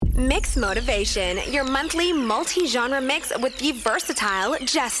Mix Motivation, your monthly multi-genre mix with the versatile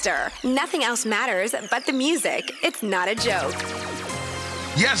Jester. Nothing else matters but the music. It's not a joke.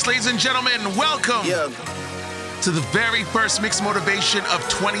 Yes, ladies and gentlemen, welcome to the very first Mix Motivation of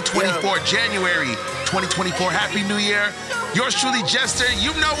 2024, January 2024. Happy New Year. Yours truly, Jester.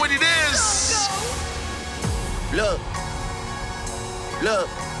 You know what it is. Look.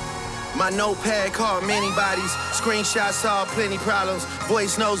 My notepad called many bodies. Screenshots saw plenty problems.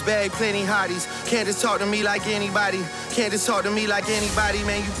 Voice notes bag plenty hotties. Can't just talk to me like anybody.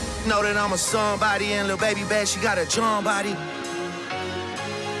 Man, you know that I'm a somebody. And little baby bad, she got a John body.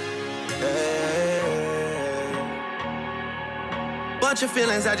 Bunch of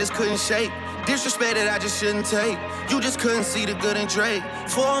feelings I just couldn't shake. Disrespect that I just shouldn't take. You just couldn't see the good in Drake.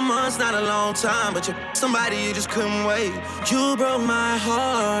 4 months, not a long time, but you're somebody you just couldn't wait. You broke my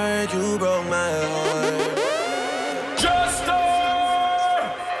heart. Juster!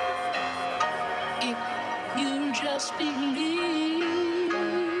 If you just believe.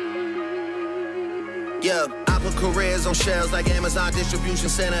 Yeah, I put careers on shelves like Amazon distribution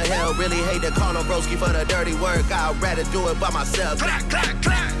center. Hell, really hate to call no broski for the dirty work. I'd rather do it by myself. Clack, clack,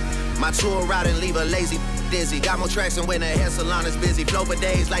 clack. My tour route and leave a lazy dizzy. Got more tracks than when the hair salon is busy. Flow for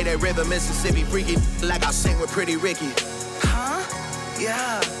days like that river, Mississippi. Freaky like I sing with Pretty Ricky. Huh?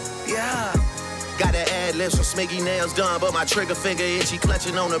 Yeah. Got the ad libs from Smiggy nails done, but my trigger finger itchy.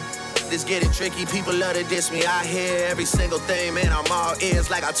 Clutching on the it's getting tricky. People love to diss me. I hear every single thing, man. I'm all ears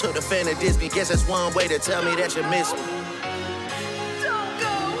like I took the fan to Disney. Guess that's one way to tell me that you miss me. Don't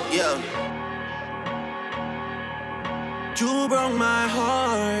go. Yeah. You broke my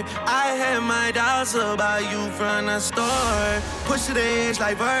heart. I had my doubts about you from the start. Push to the edge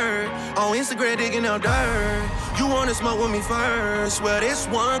like Bird. On Instagram digging up dirt. You wanna smoke with me first. Well, this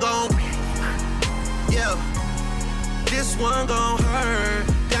one gon' this one gon' hurt.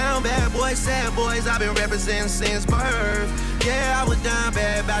 Down bad boys, sad boys, I've been representing since birth. Yeah, I was down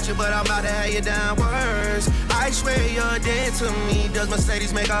bad about you, but I'm about to have you down worse. I swear you're dead to me. Does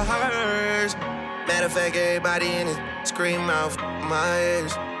Mercedes make her hers? Matter of fact, everybody in it scream out, my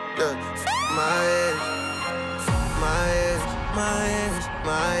ex, yeah, my ex.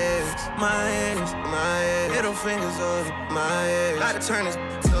 Middle fingers over my ex. Gotta turn this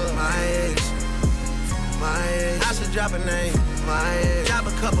to my ex. I should drop a name, my ex. Drop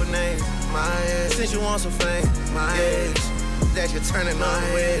a couple names, my ex. Since you want some fame, my ex. That you're turning on the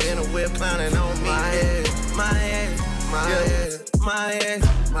whip, in a whip clowning on me, my ex. My ex. Whoa,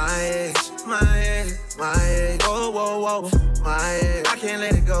 my ex. I can't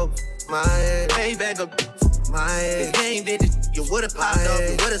let it go, my ex. Hey, back up, my ex. If game did this, you would've popped up,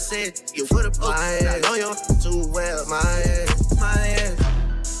 you would've said, you would've posted. I know you too well, my ex.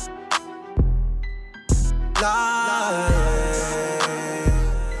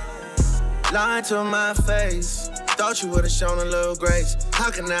 Lying to my face. Thought you would've shown a little grace.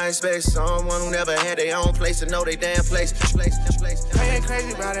 How can I expect someone who never had their own place to know they damn place? They ain't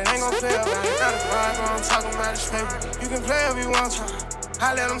crazy about it, ain't gon' play about it. Got a vibe, but I'm talking about this paper. You can play if you want to.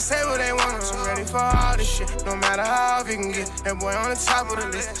 I let them say what they want. I'm ready for all this shit. No matter how we can get. That boy on the top of the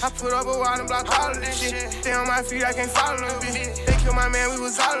list. I put up a wall and block all of this shit. Stay on my feet, I can't follow a bit. They killed my man, we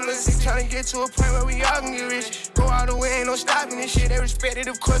was all of us. Tryna get to a point where we all can get rich. Go all the way, ain't no stopping this shit. They respect it,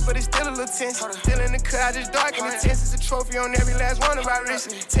 of course, but it's still a little tense. Still in the cut, I just darken the tense. It's a trophy on every last one of our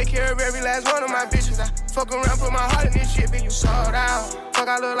wrists. Take care of every last one of my bitches. I fuck around, put my heart in this shit, bitch, you sold out. Fuck,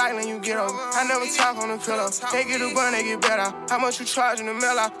 I look like when you get over. I never talk on the pillow. They get a bun, they get better. How much you charging the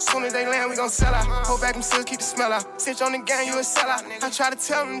mail out? Soon as they land, we gon' sell out. Hold back them seals, keep the smell out. Cinch on the gang, you a sellout. I try to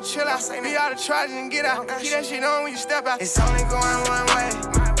tell them to chill out. Be out of charging and get out. Keep that shit on when you step out. It's only going one way.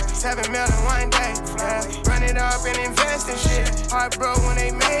 7 million one day. Yeah. Run it up and invest in shit. Heart broke when they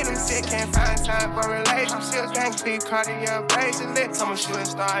made them sick. Can't find time for relationships. Gang speed, Cartier bracelet. I'm a shooting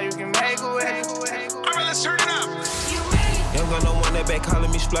star, you can make a way. Alright, let's turn it up. Young gun no one that back calling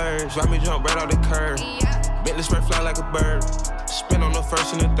me splurge. Ride me jump right off the curb. Bentley spread fly like a bird. Spin on the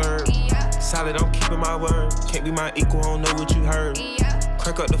first and the third. Solid, I'm keeping my word. Can't be my equal, I don't know what you heard.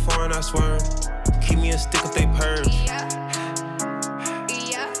 Crack up the foreign, I swerve. Keep me a stick if they purge.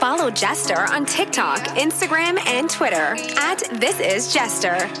 Follow Jester on TikTok, Instagram, and Twitter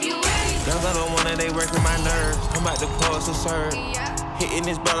 @ThisIsJester. Young gun no one that they working my nerves. I'm about to pause to serve. Hitting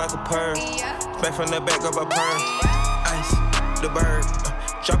this bell like a perm. Back from the back of a perm. Ice, the bird.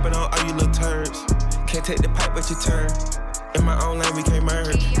 Dropping on all you little turds. Can't take the pipe, but you turn. In my own lane, we can't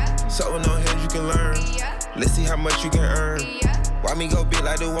merge. So with no heads, you can learn. Let's see how much you can earn. Why me go big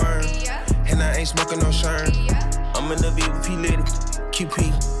like the worm? And I ain't smoking no shern. I'm in the VIP lady.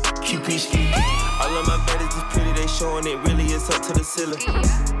 QP ski. All All of my baddies is pretty, they showing it really is up to the ceiling.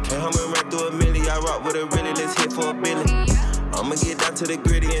 Can't hum and rap through a milli, I rock with a really, let's hit for $1 billion. I'ma get down to the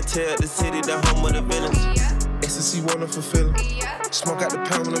gritty and tell the city the home of the villains. Ecstasy wanna fulfill it. Smoke out the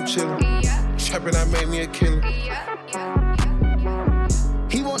pound when I'm chillin'. Trappin', I made me a killer.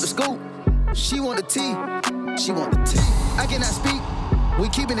 He want the scoop, she want the tea. She want the tea. I cannot speak, we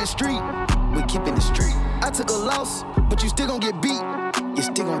keepin' it street. We keepin' it street. I took a loss, but you still gon' get beat. You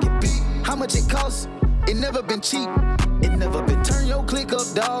still gon' get beat. How much it costs? It never been cheap. It never been. Turn your click up,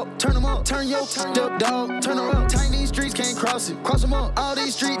 dog. Turn them up. Turn your up, dog. Turn them up. Tiny streets can't cross it. Cross them up. All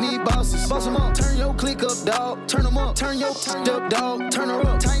these streets need bosses. Boss them up. Turn your click up, dog. Turn them up. Turn your up, dog. Turn her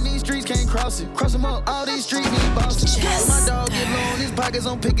up. Tiny streets can't cross it. Cross them up. All these streets need bosses. Yes. My dog get low in his pockets.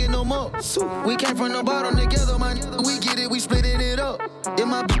 I'm picking them up. We came from the bottom together, man. We get it. We splitting it up. If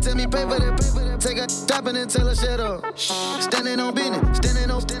my bitch tell me pay for that. Take a stop and tell her shut up. Standing on business.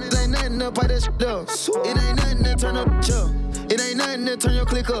 Standing on standing. Ain't nothing to pipe that shit up. It ain't nothing to turn up up. It ain't nothing to turn your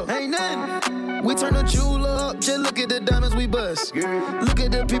click up. Ain't nothing. We turn the jeweler up. Just look at the diamonds we bust. Look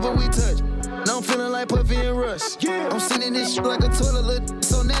at the people we touch. Now I'm feeling like Puffy and Russ. I'm sending this shit like a toilet. Look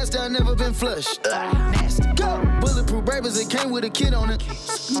so nasty, I never been flushed. Nasty. Go. Bulletproof bravers, it came with a kid on it.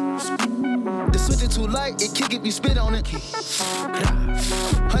 The switch is too light, it kick if you spit on it.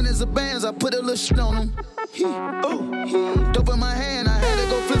 Hundreds of bands, I put a little shit on them. Dope in my hand, I had to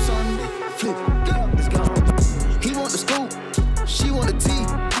go flips on him. Flip, go, let's go. He want the scoop, she want the tea.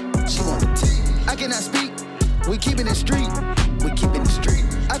 She want the tea. I cannot speak, we keepin' it street. We keepin' it street.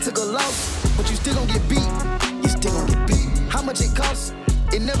 I took a loss, but you still gon' get beat. You still gon' get beat. How much it costs?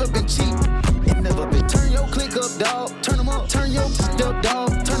 It never been cheap. It never been. Turn your click up, dog. Turn them up. Turn your up,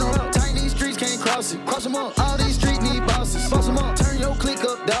 dog. Turn her up. Tiny streets can't cross it. Cross them up. All these streets need bosses. Boss them up. Turn your click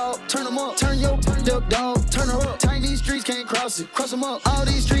up, dog. Turn them up. Turn your up, dog. Turn her up. Tiny streets can't cross it. Cross them up. All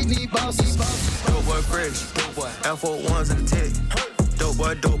these streets need bosses. Dope boy fresh. F41s in the tech.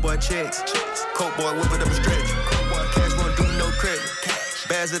 Dope boy checks. Coke boy whip it up and stretch. Cash won't do no credit.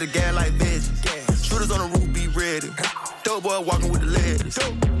 Bags of the gas like veggies. Shooters on the roof be ready. Dope boy walking with the ladies.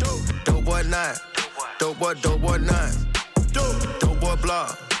 Dope boy 9. Dope boy 9. Dope boy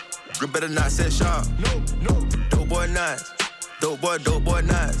block. You better not set sharp. Dope boy 9. Dope boy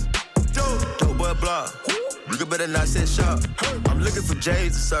 9. Dope boy block. You better not set sharp. I'm looking for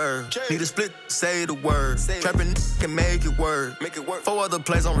J's to serve. Need a split, say the word. Trapping can make it work. 4 other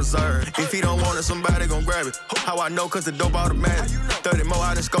plays on reserve. If he don't want it, somebody gon' grab it. How I know? Cause the dope automatic. 30 more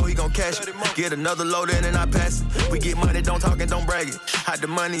out in score, he gon' cash it. Get another load in and I pass it. We get money, don't talk and don't brag it. Hide the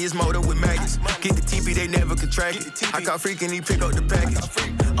money, it's molded with maggots. Get the TP, they never contract it. I caught freaking, he pick up the package.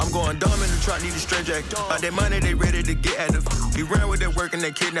 I'm going dumb in the truck, need a straight jacket. Out that money, they ready to get at him. He ran with that work and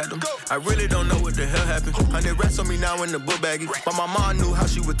they kidnapped him. I really don't know what the hell happened. 100 rats on me now in the book baggie. But my mom knew how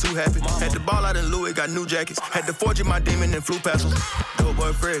she was too happy. Had the ball out in Louis, got new jackets. Had to forge in my demon and flew past him. Dope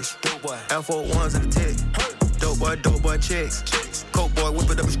boy fresh. F41s in the tech. Dope boy checks. Coke boy whip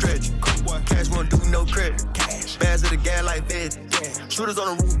it up and stretch. Cash won't do no credit. Bags of the gas like veggies. Shooters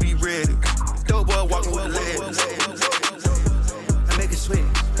on the roof be ready. Dope boy walking with the legs. I make it sweat.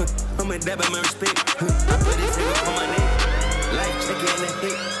 I'm a dab my respect. I put this nigga on my neck. Life check in that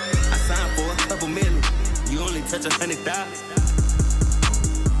hit. I signed for a couple million. You only touch 100,000.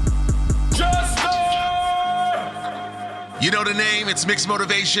 You know the name, it's Mixed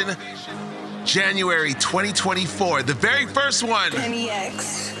Motivation. January 2024, the very first one.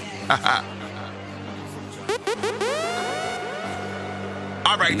 NEX.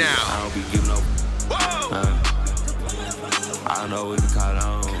 All right now. I don't be giving up. Whoa! I don't know what to call it.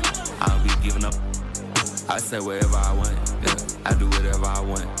 I don't be giving up. I say whatever I want. Yeah, I do whatever I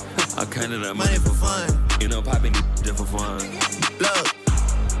want. I'm counting up money for fun. You know, popping just for fun. Look,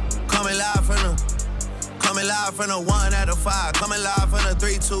 coming live from the 1 out of 5. Coming live from the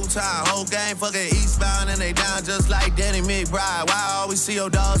 3-2 time. Whole gang fucking eastbound and they down just like Danny McBride. Why I always see your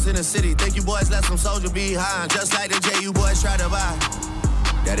dogs in the city? Think you boys left some soldier behind. Just like the J you boys try to buy.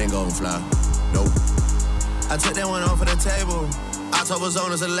 That ain't gon' fly. Nope. I took that one off of the table. October's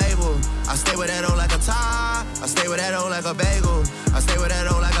on as a label. I stay with that on like a tie. I stay with that on like a bagel. I stay with that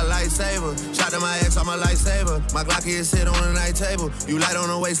on like a lightsaber. Shot to my ex, I'm a lightsaber. My Glocky is sit on the night table. You light on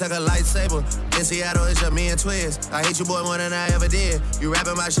the waist like a lightsaber. In Seattle, it's just me and Twiz. I hate you, boy, more than I ever did. You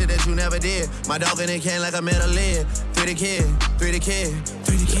rapping my shit that you never did. My dog in it can like a metal lid. 3 the kid.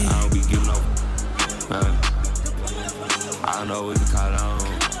 I don't be giving up. I don't know what to call it.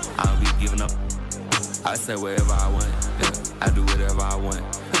 I don't be giving up. I say whatever I want. Yeah, I do whatever I want.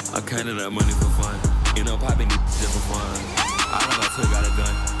 I'm counting up money for fun. You know, popping just for fun. I know my twist got a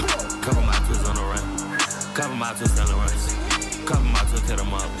gun. Couple my twists on the run. Couple my twists on the runs. Cop him out, cut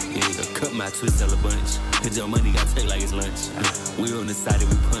him up. Yeah, you cut my twist all a bunch. Cause your money got take like it's lunch. We on the side that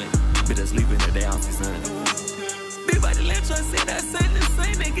we punt. But us leaving that day off his son. Big body left your said that son the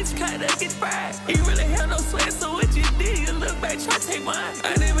same. They get you cut up, get fried. You really have no sweat, so what you did, you look back, try to take mine.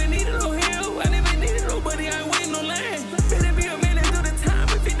 I never needed no help, I never needed nobody, I ain't waiting no line. Better be a minute through the time,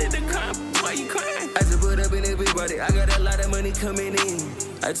 if you did the crime, why you crying? I just put up in it, big body, I got a lot of money coming in.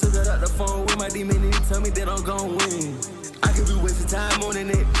 I took it out the phone with my demon and he told me that I'm gon' win. I could be wasting time on the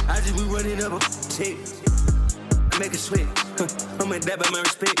net, I just be running up a check. Make a sweat, I'm a dab by my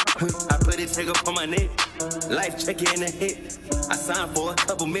respect. I put it, take up on my neck. Life check in the hit. I signed for a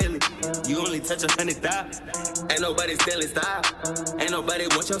couple million. You only touch 100,000. Ain't nobody stealing style. Ain't nobody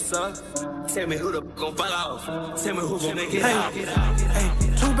want your stuff. Tell me who the gon' fall off. Tell me who gon' make it out. Hey,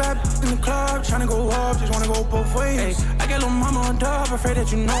 too bad in the club, tryna go up, just wanna go both ways. Hey, I got little mama on dub, afraid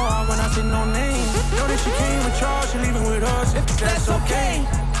that you know her when I say no name. Know that she came with y'all, she leaving with us. That's okay.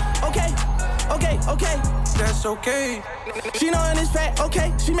 Okay. That's okay. She knowin' it's fat,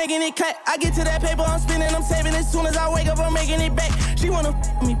 okay. She making it clap. I get to that paper, I'm spinning, I'm saving. As soon as I wake up, I'm making it back. She wanna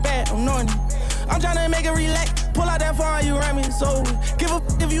me bad, I'm knowing it. I'm tryna make her relax. Pull out that phone, you run me so. Give a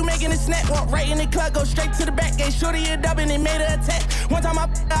if you making a snap. Walk right in the club, go straight to the back. Gave shorty a dub and it made her attack. One time I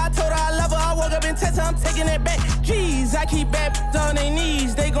told her I love her. I woke up and text her, I'm taking it back. Jeez, I keep bad on their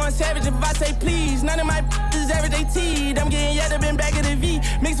knees. They going savage if I say please. None of my is everyday tea. I'm getting yet up in back of the V.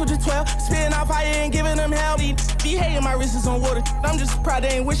 Mixed with the 12, spitting off fire and giving them hell. Be hating my wrist is on water. I'm just proud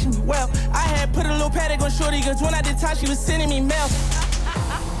they ain't wishing me well. I had put a little paddock on shorty, cause when I did time, she was sending me mail.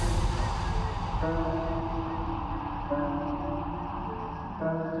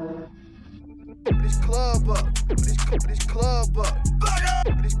 This club up, this club up,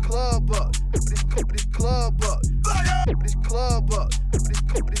 this club up, this club up, this club up,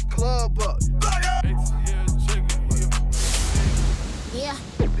 this club up. Yeah.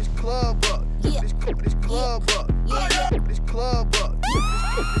 This club up, Yeah. this club up, Yeah. this club up,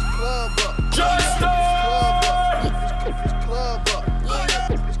 this club up, Just this club up,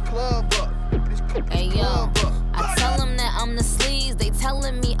 this club up. Hey yo, I tell them that I'm the sleaze. They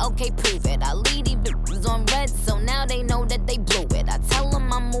telling me, okay, prove it. I lead these bitches on red, so now they know that they blew it. I tell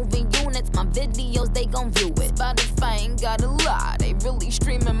them I'm moving units, my videos, they gon' view it. Spotify ain't gotta lie, they really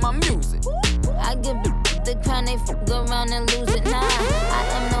streaming my music. I give the crown, they fuck around and lose it. Nah, I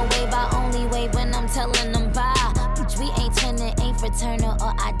am no wave, I only wave when I'm telling them bye. Bitch, we ain't twinning, ain't fraternal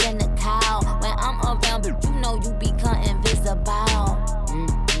or identical. When I'm around, but you know you become invisible.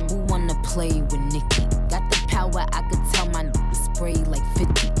 Who wanna play with Nicki? Got the power, I could tell my spray like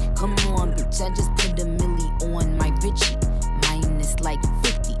 50. Come on, bitch, I just put a milli on my Richie. Mine is like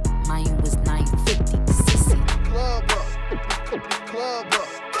 50, mine was 950. Sissy. Club up, club up,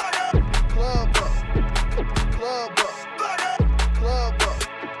 club up, club up, club up, club up,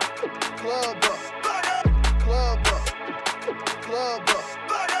 club up, club up, club up, club up,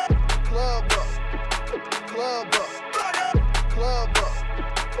 club up, club up,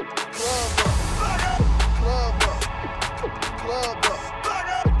 club up, club up,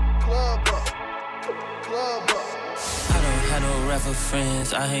 club up, club up. I don't have no rapper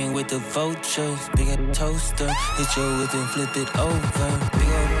friends, I hang with the vultures. Big old toaster, hit your whip and flip it over. Big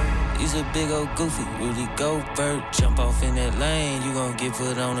old, he's a big old goofy, Rudy Goldberg. Jump off in that lane, you gon' get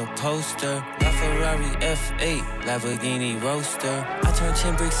put on a poster. My Ferrari F8, Lamborghini Roadster. I turned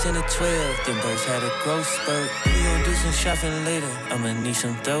 10 bricks into 12, them birds had a growth spurt. We gon' do some shopping later, I'ma need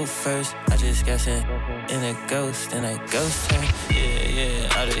some dough first. I just got sent in a ghost, and I ghost her.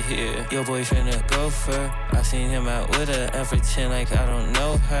 Yeah, out of here. Your boyfriend a gopher. I seen him out with her, I pretend like I don't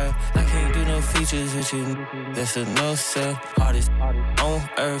know her. I can't do no features with you, that's a no, sir. Hardest on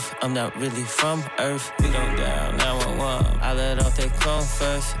earth, I'm not really from earth. We don't dial 911, I let off that clone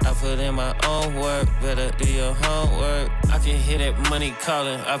first. I put in my own work, better do your homework. I can hear that money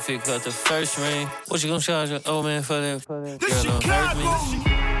calling, I pick up the first ring. What you gonna charge an old man for that? Girl, don't hurt me.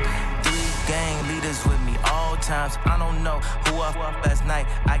 3 gang leaders with me all times. I don't know who I fucked last night.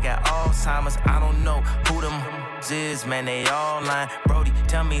 I got Alzheimer's. I don't know who them is, man. They all lying. Brody,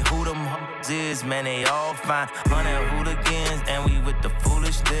 tell me who them is, man. They all fine. 100 hooligans, and we with the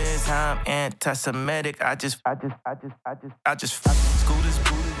foolishness. I'm anti-Semitic. I just scooters.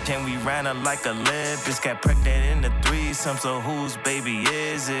 Can we ran her like a lip? Bitch got pregnant in the threesome. So whose baby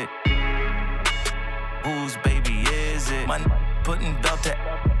is it? Whose baby is it? My putting belt to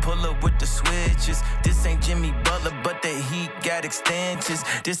pull up with the switches. This ain't Jimmy Butler, but the heat got extensions.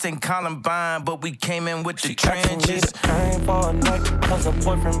 This ain't Columbine, but we came in with the trenches. She asking me to for a neck, cause her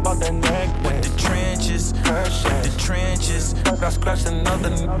boyfriend bought that necklace. With the trenches, with the trenches. I scratched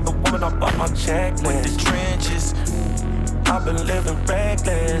another woman, I bought my checklist. With the trenches. I've been living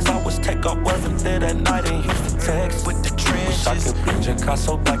reckless. I was take up, wasn't there that night and used to text with the trenches. Wish I could be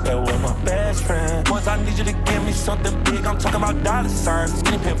Picasso back there with my best friend. Boys, I need you to give me something big. I'm talking about dollar signs.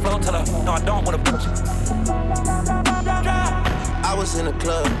 Skinny pin flow till I, no, I don't wanna put you. I was in the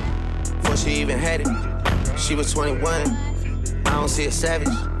club before she even had it. She was 21. I don't see a savage.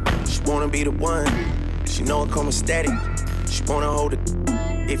 She wanna be the one. She know it come static. She wanna hold it.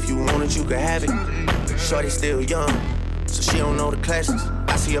 If you want it, you can have it. Shorty still young, so she don't know the classics.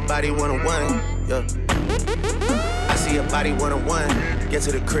 I see her body one-on-one, yeah. I see her body one-on-one. Get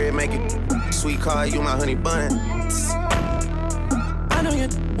to the crib, make it sweet car, you my honey bun. I know you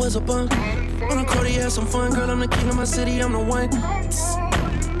was a bum. On a Cody, had some fun, girl. I'm the king of my city, I'm the one.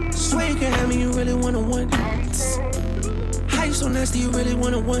 Swear you can have me, you really one-on-one. How you so nasty, you really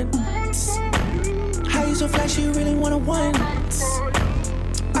one-on-one. How you so flashy, you really one-on-one.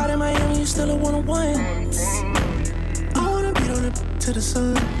 Out in Miami, you still a one-on-one. I wanna beat on it till the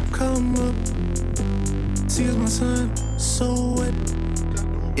sun come up. See, it's my son, so wet.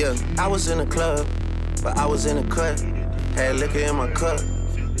 Yeah, I was in the club, but I was in the cut. Had liquor in my cup,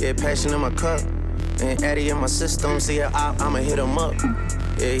 yeah, passion in my cup. And Addy in my system, see her out, I'ma hit him up.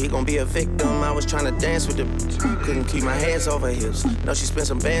 Yeah, he gon' be a victim. I was tryna dance with him. Couldn't keep my hands off her hips. No, she spent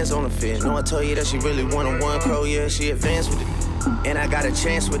some bands on the fit. No, I told you that she really one-on-one crow. Yeah, she advanced with it. And I got a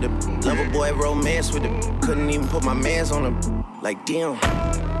chance with him. Lover boy romance with him. Couldn't even put my mans on him. Like, damn.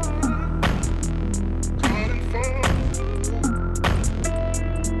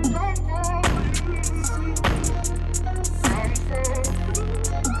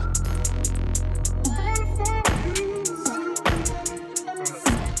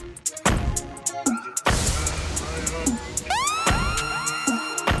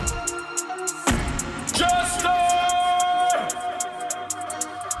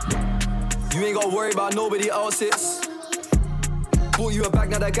 Worry about nobody else's. Bought you a bag,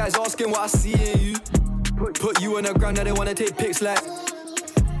 now that guy's asking what I see in you. Put you on the ground, now they wanna take pics like.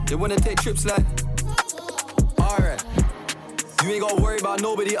 They wanna take trips like. Alright. You ain't gotta worry about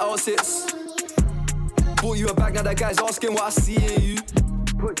nobody else's. Bought you a bag, now that guy's asking what I see in you.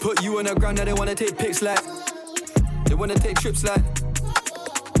 Put you on the ground, now they wanna take pics like. They wanna take trips like.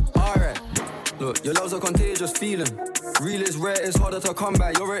 Alright. Look, your love's a contagious feeling. Real is rare, it's harder to come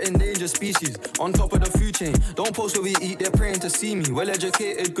by. You're an endangered species, on top of the food chain. Don't post where we eat, they're praying to see me. Well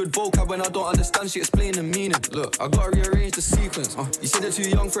educated, good vocab. When I don't understand, she explain the meaning. Look, I gotta rearrange the sequence. You said they're too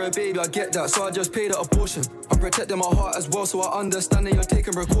young for a baby, I get that, so I just paid a portion. I'm protecting my heart as well, so I understand that you're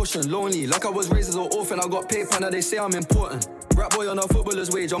taking precaution. Lonely, like I was raised as an orphan. I got paper, now they say I'm important. Rap boy on a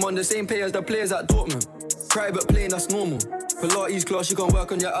footballer's wage, I'm on the same pay as the players at Dortmund. Private plane, that's normal. Pilates class, you can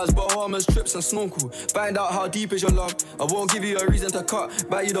work on your ass, Bahamas, trips and snorkel. Find out how deep is your love. I won't give you a reason to cut.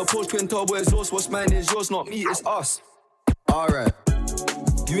 Buy you the Porsche twin turbo exhaust. What's mine is yours, not me, it's us. Alright.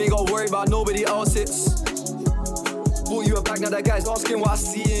 You ain't gotta worry about nobody else's. Bought you a bag, now that guy's asking what I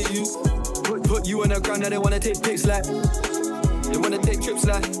see in you. Put you on the ground, now they wanna take pics like. They wanna take trips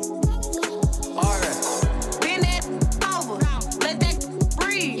like. Alright. Bend that over, let that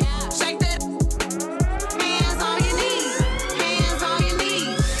breathe. Shake that. Hands on your knees, hands on your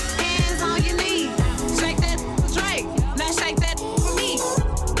knees, hands on your knees. Shake that Drake, now shake that for me.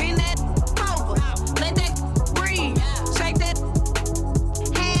 Bend that over, let that breathe. Shake that.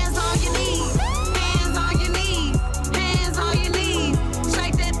 Hands on your knees, hands on your knees, hands on your knees.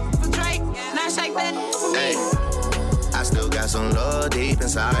 Shake that for Drake, now shake that for me. I still got some love deep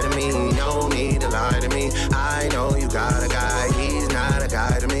inside of me. No need to lie to me. I know you got a guy, he's not a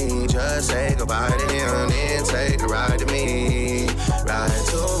guy to me. Just say goodbye to him, then take a ride to me. Ride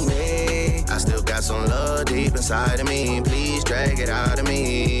to me. I still got some love deep inside of me. Please drag it out of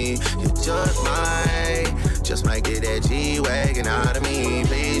me. You just might get that G-Wagon out of me.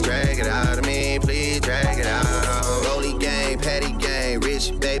 Please drag it out of me. Please drag it out. Rolly gang, Patty gang,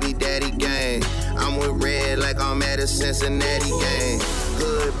 rich baby daddy gang. I'm with Red like I'm at a Cincinnati game.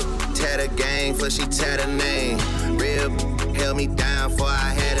 Hood, tatter gang, for she tatter name. Real held me down for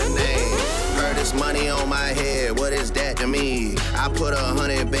I had a name. Heard this money on my head, what is that to me? I put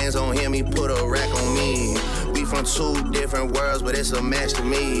 100 bands on him, he put a rack on me. We from two different worlds, but it's a match to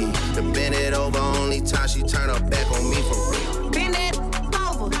me. To bend it over, only time she turn her back on me for real. Bend that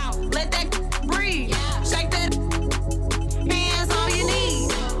over, let that breathe. Shake that. Hands on your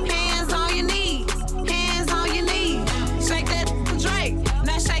knees, hands on your knees, hands on your knees. Shake that for Drake,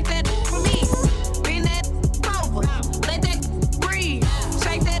 now shake that for me. Bend that over, let that breathe.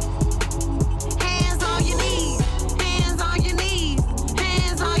 Shake that. Hands on your knees, hands on your knees,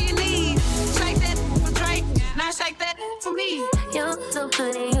 hands on your knees. Shake that for Drake, now shake that for me. You're so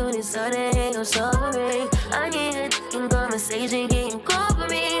pretty, you decided ain't no suffering. I need it. making conversation, getting cold for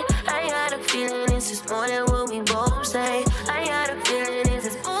me. I got a feeling this is more than what we both say. I got a feeling this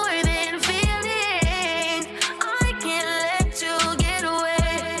is more than feeling. I can't let you get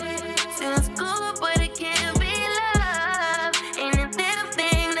away. Feels good, but it can't be love. Ain't a damn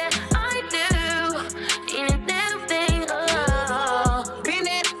thing that I do. Ain't a damn thing, oh. Bend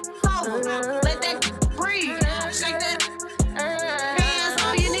that over, let that breathe. Shake that. Hands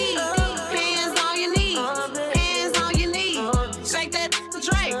on your knees. Hands on your knees. Hands on your knees. Shake that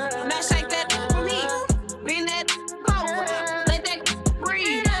drink. Now shake that for me. Bend that over, let that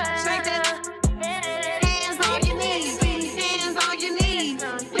breathe. Shake that. Hands on your knees. Hands on your knees.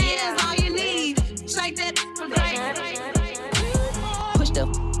 Hands on your knees. Shake that drink. Push the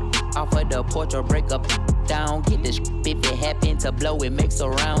off of the porch or break up down. Get this if it happen to blow, it makes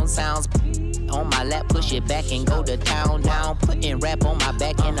surround sounds. On my lap, push it back and go to town down. Putting rap on my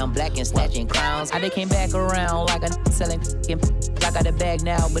back and I'm black and snatching crowns. I they came back around like a selling I got a bag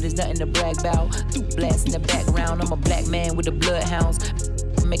now, but it's nothing to brag about. Blast in the background, I'm a black man with the bloodhounds.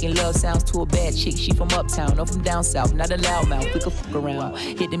 Making love sounds to a bad chick, she from uptown or from down south, not a loudmouth, we could fuck around.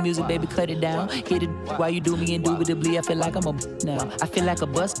 Hit the music, baby, cut it down. Hit it while you do me indubitably. I feel like I'm a now. I feel like a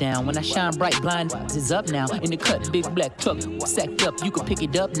bust down. When I shine bright, blind is up now. In the cut, big black truck, sacked up, you can pick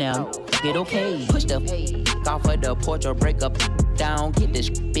it up now. Get okay, push the off of the porch or break up down. Get this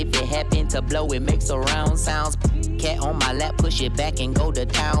if it happen to blow, it makes surround sounds. Cat on my lap, push it back and go to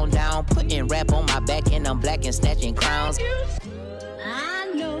town down. Putting rap on my back and I'm black and snatching crowns.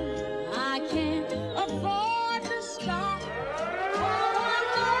 I know I can't afford to stop. Oh, I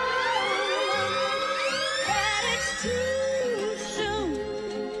know that it's too soon,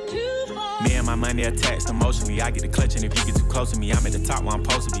 too far. Me and my money attached emotionally. I get the clutch, and if you get too close to me, I'm at the top where I'm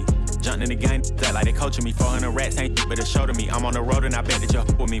supposed to be. Jumping in the game, that like they coaching me. 400 rats ain't but a show to me. I'm on the road and I bet that you're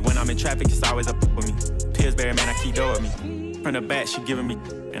with me. When I'm in traffic, it's always up with me. Pillsbury, man, I keep door with me. From the back, she giving me,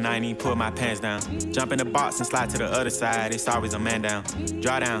 and I ain't even pull my pants down. Jump in the box and slide to the other side, it's always a man down.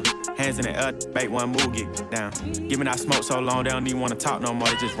 Draw down, hands in the air, bait one move, get down. Giving out smoke so long, they don't even wanna talk no more,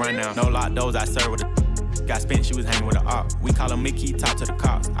 they just run down. No lock doors, I serve with a got spent, she was hanging with a op. We call him Mickey, talk to the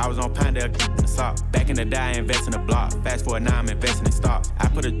cops. I was on Pinedale, in the sock. Back in the day, I invest in the block. Fast forward now, I'm investing in stocks. I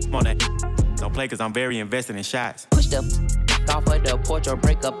put a on that. Don't play, cause I'm very invested in shots. Push the off of the porch or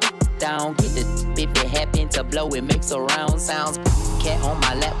break up down. Get the if it happen to blow, it makes surround sounds. Cat on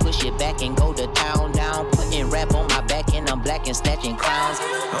my lap, push it back and go to town down. Putting rap on my back and I'm black and snatching crowns.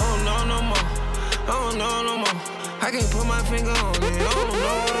 Oh no, no more. Oh no, no more. I can't put my finger on it. I don't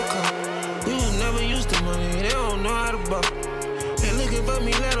know what to call. We was never used to money. They don't know how to buck. They looking for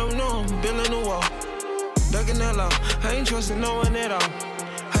me, let them know I'm building a wall. Ducking that law. I ain't trusting no one at all.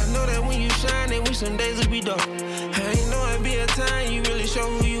 I know that when you shine, then we some days will be dark. I ain't know it'd be a time you really show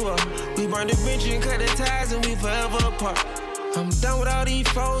who you are. We burn the bridge and cut the ties and we forever apart. I'm done with all these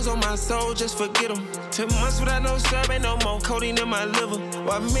foes on my soul, just forget them. 10 months without no serve, ain't no more codeine in my liver.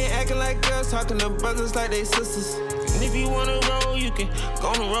 Why men acting like girls, talking to brothers like they sisters. And if you wanna roll, you can go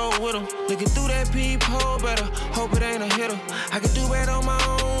on the road with them. Looking through that peephole, better hope it ain't a hitter. I can do bad on my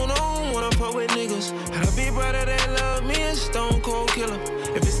own, I don't wanna fuck with niggas. Had a big brother that love me, a stone cold killer.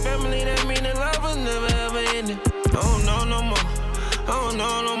 If it's family, that mean the love was never ever ending. Oh no, no more. Oh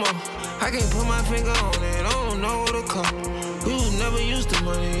no, no more. I can't put my finger on it, I don't know what to call. We was never used to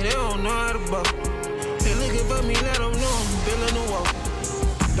money, they don't know how to buck. They looking for me, let them know I'm building a wall.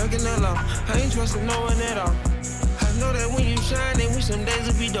 Ducking that law, I ain't trusting no one at all. I know that when you shine, then we some days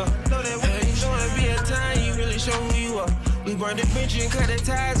will be dark. Know that when you know it be a time, you really show who you are. We burn the bench and cut the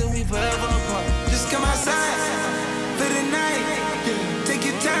ties and we forever apart. Just come outside for the night. Take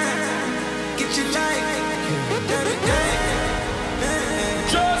your time, get your life.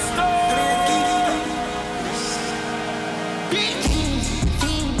 Just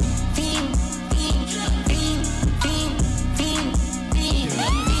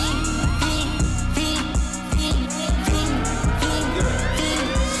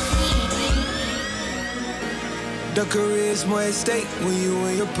The career's more at stake when you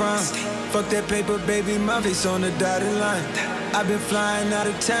in your prime. Fuck that paper, baby, my face on the dotted line. I've been flying out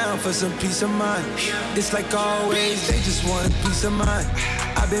of town for some peace of mind. It's like always, they just want a peace of mind.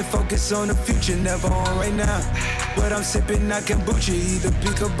 I've been focused on the future, never on right now. But I'm sipping, I kombucha, either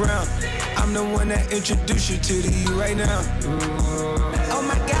pink or brown. I'm the one that introduced you to the you right now. Oh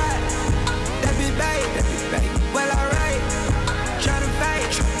my God, that be bait. Well, alright, tryna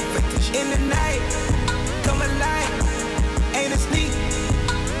fight in the night. Come alive, ain't it sneak?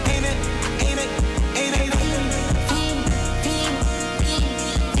 Ain't it?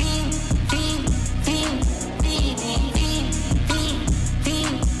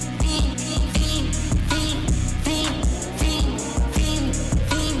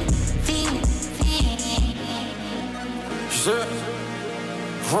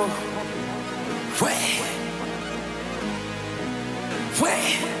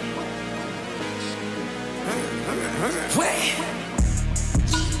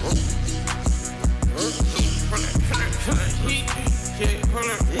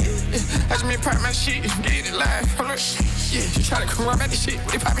 Watch me pop my shit, get it live. Hold up, yeah, you try to come around this shit,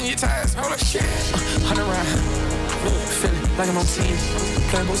 they popping your tires. Hold up, shit. 100 round, feeling like I'm on team.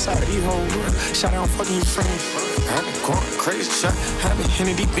 Playing both sides of the whole world. Shout out, I'm fucking your friends. I been going crazy, shot. I been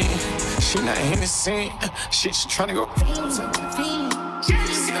in the deep end. She not in the scene. She just tryna go.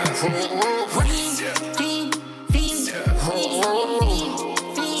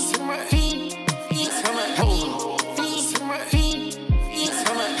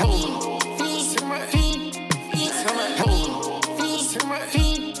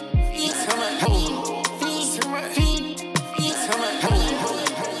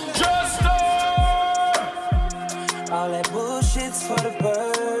 All that bullshit's for the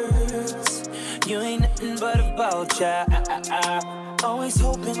birds. You ain't nothing but a vulture. Always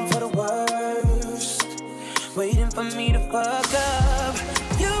hoping for the worst, waiting for me to fuck up.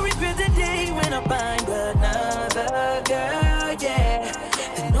 You'll regret the day when I find another girl, yeah.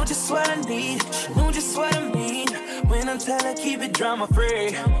 They know just what I need, she know just what I mean. When I tell her keep it drama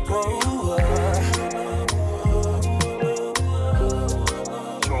free. Whoa,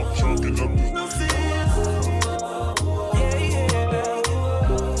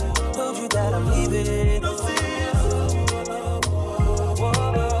 that I'm leaving.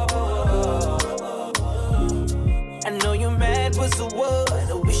 I know you're mad, what's the word?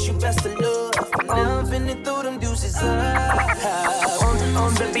 I wish you best of luck. Now I'm finna throw them deuces up.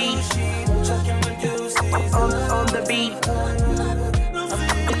 On the beat, on the beat,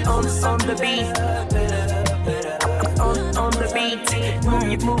 on the beat, on the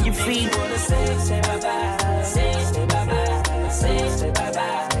beat. Move your feet. Say bye-bye, say bye-bye, say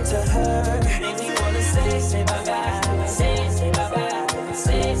bye-bye to her. Make me wanna say bye-bye, say bye-bye,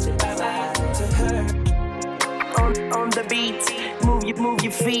 say bye-bye to her. On the beat, move your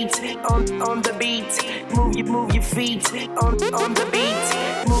feet. On the beat, move your feet. On the beat,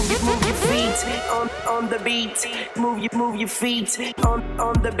 move your feet. On the beat, move your feet. On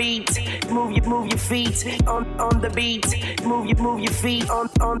the beat, move your feet. On the beat, move your feet.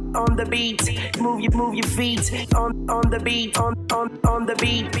 On the beat, move your feet. On the beat, on the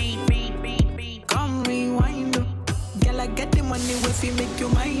beat. Come rewind, oh. Girl, I get the money if you make you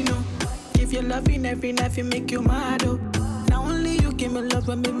mine, oh. Give you loving every night, you make you mad, oh. Now only you give me love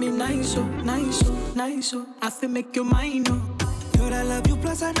and make me nice, oh, nice, oh, nice, oh. I feel make you mine, oh. Girl, I love you,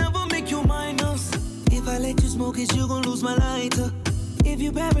 plus I never make you minus. If I let you smoke it, you gon' lose my lighter. If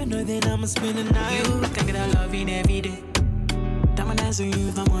you paranoid, then I'ma spend the night. You can get a loving every day. Time I answer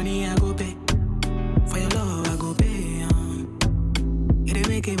you for money, I go pay. For your love, I go pay, It ain't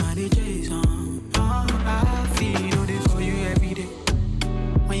make it my DJs, I feel it for you every day.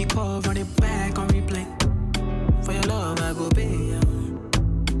 When you call, run it back on replay. For your love, I go pay,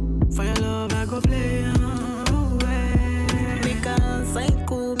 For your love, I go play, Make a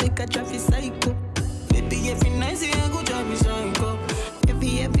psycho, make a traffic psycho. Baby, every night, say I go drive me psycho.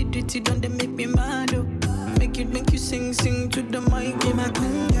 Every duty done, they make me mad, oh. Make you sing to the mic. Be my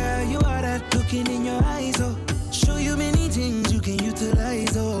queen, girl, you are that looking in your eyes, oh. Show you many things you can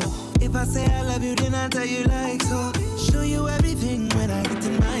utilize, oh. If I say I love you, then I tell you like so. Show you everything when I get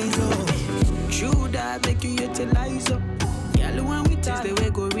in my zone. True that make you utilize, oh. Girl, when we taste the way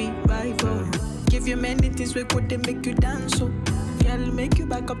go revive, oh. Give you many things we could they make you dance, oh. Girl, make you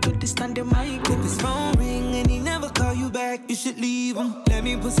back up to the standing mic, oh. If his phone ring and he never call you back, you should leave him. Let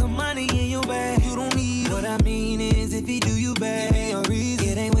me put some money in your bag. You don't need him. What I mean is if he do you bad, it ain't your reason.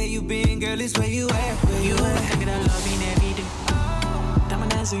 It ain't where you been, girl, it's where you at. Where you at? I get a loving every day. Time I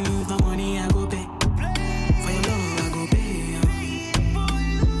dance with you, for money I go pay. For your love I go pay,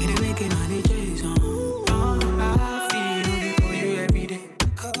 It ain't making all the chase, I feel it for you every day.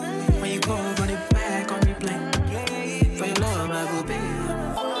 When you go, run it back on replay. For your love I go pay,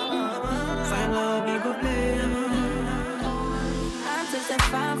 For your love I go play. I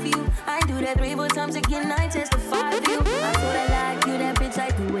testify for you. I do that 3-4 times again. I testify for you. I told I like you, that bitch. I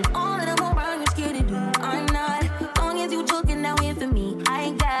do it. All of them around you scared to do. I'm not. Long as you talking down here for me, I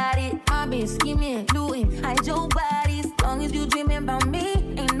ain't got it. I've been scheming, looting, hide your bodies. Long as you dreaming about me,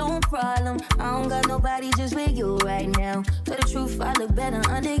 ain't no problem. I don't got nobody just with you right now. Tell the truth, I look better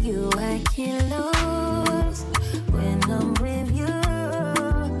under you. I can't lose when I'm with you.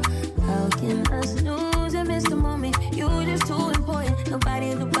 How can I snooze and miss the moment? You're just too important.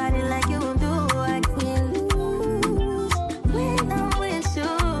 Nobody like you do. I can't lose when I'm with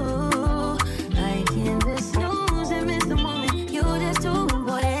you. I can't just snooze and miss the moment. You're just too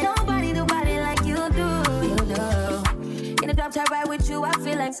important.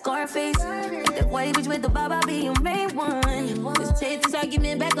 Scarface. The white bitch with the bob, I'll be your main one. Let's take this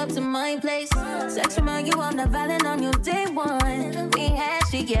argument back up to my place. Sex remind you I'm not violent on your day one. We ain't had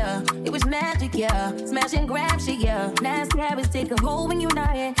shit, yeah. It was magic, yeah. Smash and grab shit, yeah. Nasty habits take a hold when you're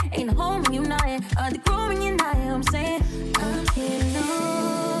not in. Ain't a home when you're not in. The groove when you're not in. I'm saying I can't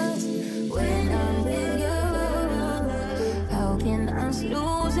lose when I'm with you. How can I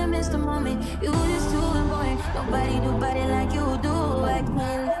snooze and miss the moment? You just too important. Nobody do body like you do. I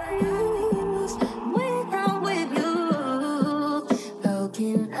can't lose when I'm with you. How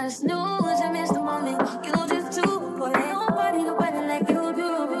can I snooze and miss the moment? You just too important. Nobody do body like you do.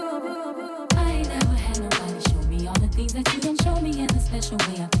 I ain't never had nobody show me all the things that you don't show me, and the special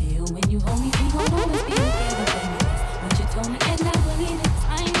way I feel when you hold me. We gon' always be together, baby. That's what you told me, and I believe it.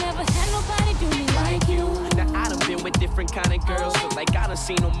 I ain't never had nobody do me like you. Now I done been with different kind of girls, so like I done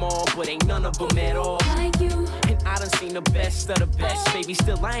seen them all, but ain't none of them at all like you. And I done seen the best of the best, baby.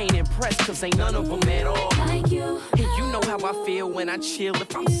 Still I ain't impressed, cause ain't none of them at all like you. And you know how I feel when I chill.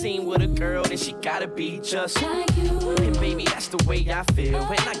 If I'm seen with a girl, then she gotta be just like you. And baby, that's the way I feel.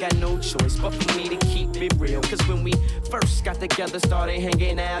 And I got no choice but for me to keep it real. Cause when we first got together, started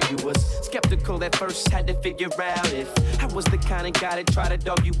hanging out, you was skeptical at first, had to figure out if I was the kind of guy that try to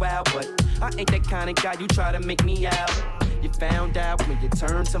dog you out. But I ain't that kind of guy you try to make me out. You found out when you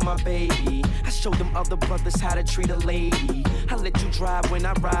turned to my baby. I showed them other brothers how to treat a lady. I let you drive when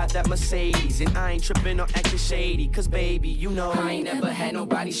I ride that Mercedes. And I ain't tripping or acting shady, cause baby, you know I ain't never had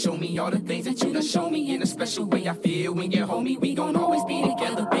nobody show me all the things that you done show me. In a special way I feel when you hold me. We gon' always be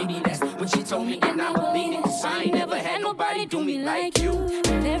together, baby. That's what she told me, and I believe it. Cause I ain't never had nobody do me like you.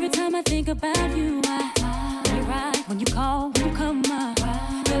 And every time I think about you, I ride when you call, when you come up.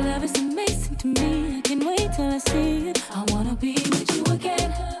 Your love is amazing to me. I can't wait till I see it. I wanna be with you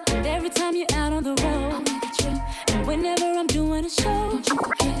again. And every time you're out on the road, I make a trip. and whenever I'm doing a show, don't you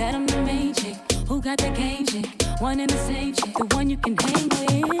forget that I'm the main chick who got the game chick, one and the same chick, the one you can hang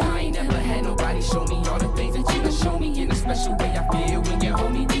with. I ain't never had nobody show me all the things that you done show me. In a special way I feel when you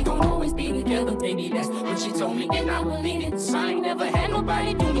hold me. We gon' always be together, baby. That's what she told me, and I believe it. So I ain't never had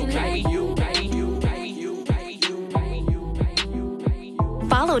nobody do me like you.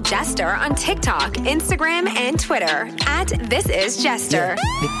 Follow Jester on TikTok, Instagram, and Twitter at This Is Jester.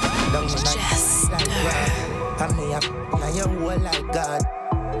 Jester. Now you like God.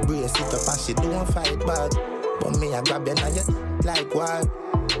 Brace it up and she don't fight back. But me I grab you now you like what?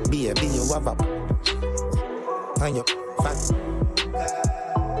 Baby you have a and you fat.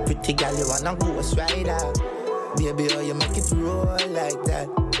 Pretty girl you wanna ghost rider. Baby how you make it roll like that.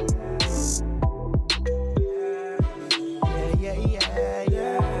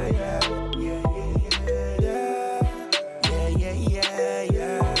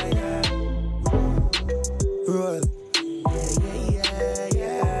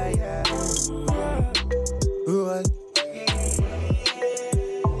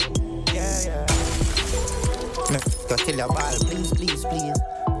 Till your ball, please, please, please.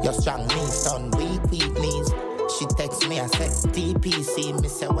 Your strong knees, turn weak, weak knees. She text me, I said TPC. Me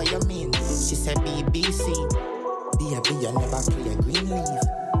say, what you mean? She said BBC. Baby, you never play a green leaf.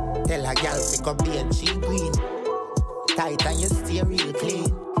 Tell a girl, pick up BG green. Tight and you stay real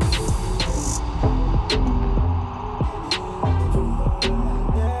clean.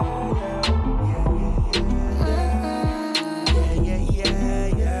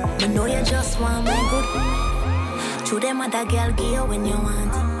 Me know you just want me good. To them other girl give you when you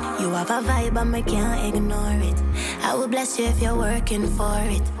want. You have a vibe and me can't ignore it. I will bless you if you're working for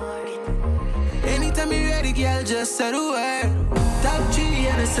it. Anytime you're ready, girl, just say the word. Top 3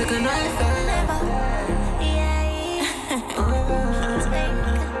 and a second right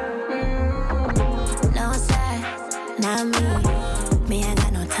No sir, not me. Me ain't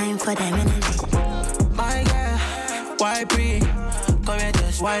got no time for them energy. My girl, why breathe? Come here,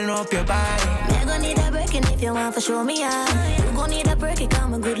 just wind up your body. Me gon' need a break, and if you want to show me out, you gon' need a break, it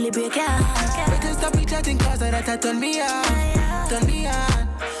come a goodly break out. We can stop each other cause that turn me on. Turn me on,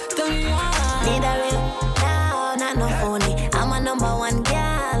 turn me on. Need a real, no, not no phony. I'm a number 1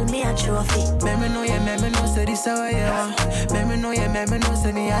 girl, me a trophy. Let me know, say this how I am. Let me know,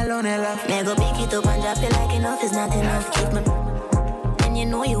 say me alone in love. Me go pick it up and drop it like enough is not enough. Keep me, and you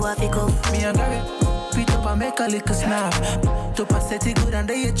know you have to go. Me a grab it. Beat up and make a little snap. Top and set it good and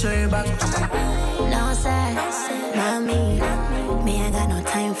they throw it back. No sir, not me. Me ain't got no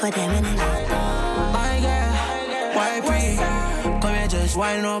time for them anymore. My girl, why breathe? Come here, just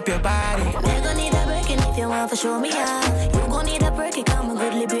wind up your body. Me gon' need a break, and if you want to show me out, you gon' need a break, it come a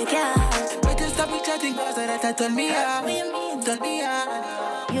goodly break out. We can stop each other cause that turn me on. Turn me on.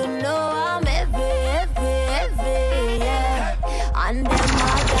 You know I'm heavy, yeah. And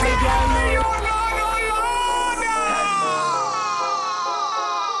them girl know.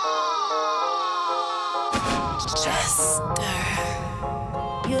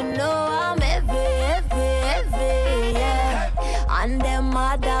 You know I'm heavy, yeah. And them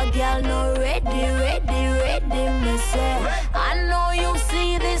other girl no ready, me say. I know you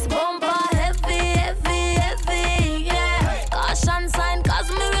see this bumper heavy, yeah. Caution sign, cause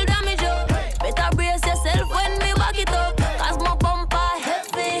me will damage you. Better brace yourself when me back it up, cause my bumper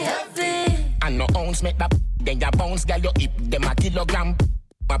heavy. And no ounce make that, then ya bounce, girl, you hip them a kilogram.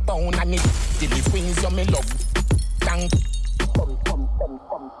 A pound and it, till the swings you me love. Thank.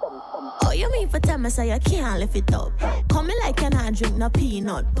 Oh, you mean for tell me so you can't lift it up? Come me like you not drink no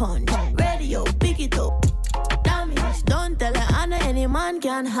peanut punch. Radio, pick it up. Damage, don't tell her I know any man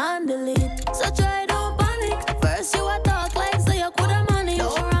can handle it. So try don't panic. First you a talk like so you coulda manage.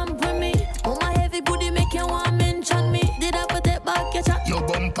 Don't ramp with me. Oh my heavy booty make you want mention me. Did I put it back your chat? Your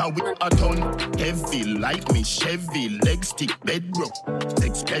bumper with a ton. Heavy like me Chevy. Leg stick bedrock.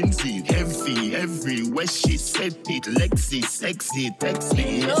 Expensive, heavy, everywhere she said it. Lexi, sexy, text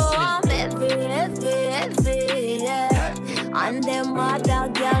me. You know I'm heavy, yeah. And them other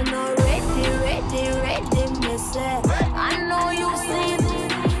girl no ready, me say. I know you see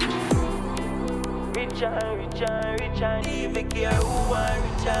this. Rich and, even care who are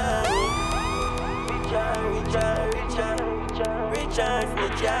rich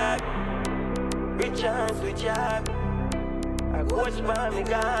and switch up. I watch by me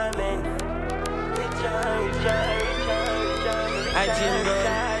garment. Rich and. I jingle.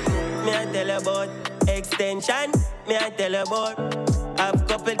 Me I tell about extension. Me I tell about. Have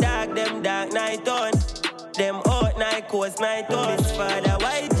couple dark, them dark night on. Them hot night, coast night on. Miss father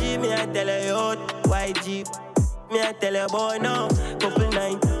YG, me I tell you out. YG, me I tell you about now. Couple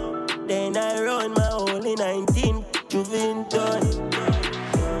night, then I run my only 19. Juventus.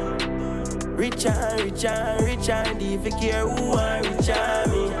 Rich and, if you care who are rich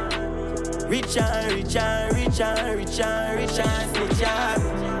and me. Rich and, switch up.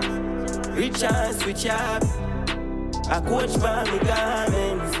 Rich and switch up. I coach by me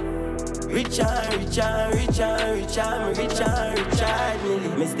garments. Rich and,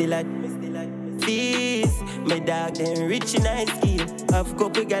 me still at fees. My dog them rich in high skill. Have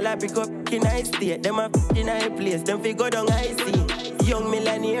couple gal I pick up in high state. Them a in high place, them fi go down high sea. Young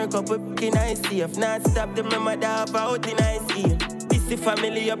millionaire couple in high safe. Not stop them my dog out in high skill. Busy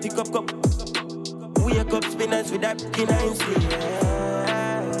family you pick up cup. Wake up spinners with that in high sleep.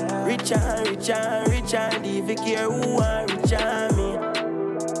 Rich and, if you care who are rich and me.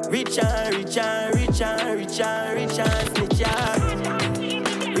 Rich and, snitch up.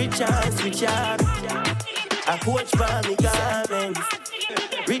 Rich and switch up. I coach by me garments.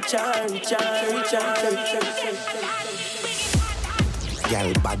 Rich and.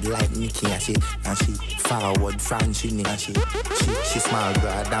 Girl bad like Nicky and she forward Francine and she small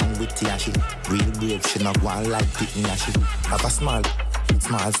girl down witty and she real brave. She not one like Pitney and she have a small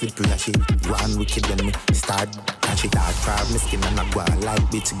slippery and she one wicked when me start and she dark crab me skin and I go on like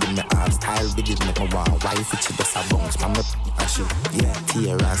bitch give me all style bitch make me want wife it she just a bounce from me and she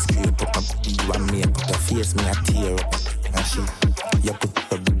tear and scrape up and you and me put her face me a tear up and she you put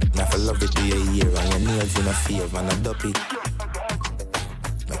her me for love it do your ear and your nails in a favor and a dopey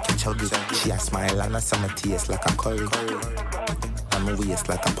make you chubby she a smile and a summer taste like a curry and me waist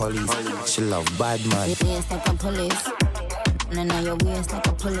like a police she love bad man your waist like a police. No, your waist like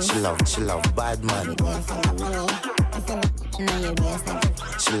a police. She love bad man.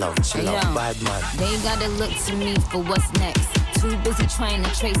 She love bad man. They gotta look to me for what's next. Too busy trying to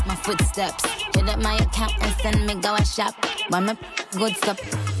trace my footsteps. Hit up my account and send me go and shop. Buy my good stuff.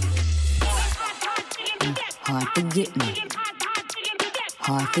 Hard to get me.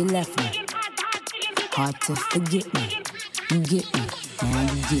 Hard to left me. Hard to forget me. You get me. Now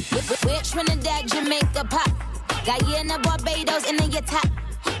you get me. We're Trinidad, Jamaica, pop. Guyana, Barbados, and then your top.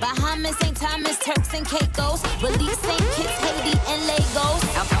 Bahamas, St. Thomas, Turks and Caicos. Belize, St. Kitts, Haiti, and Lagos.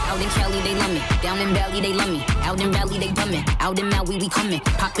 Out in Cali, they love me. Down in Bali, they love me. Out in Raleigh, they bumming. Out in Maui, we coming.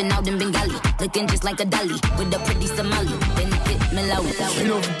 Popping out in Bengali. Looking just like a dolly. With a pretty Somali. Then hit Malawi. She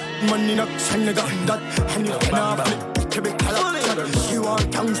love money, not Senegal. That and you cannot flip. Keep color. She want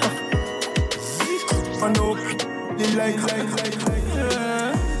gangsta. I know they like.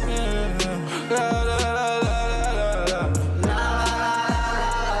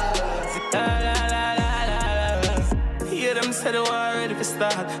 Said they were ready to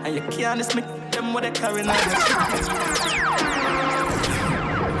start, and you can't just make them what they carry now.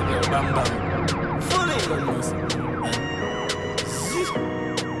 Bam bam, fully.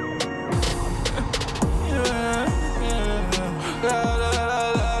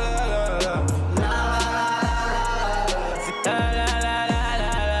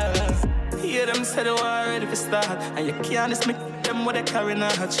 And you can't dismiss them with a carrying a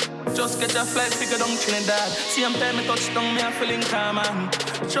hatch. Just get your flight figure down Trinidad. Same time I touch down, me a feeling calm, man.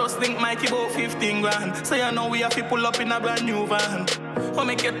 Just think Mikey about 15 grand. So you know we have to pull up in a brand new van. What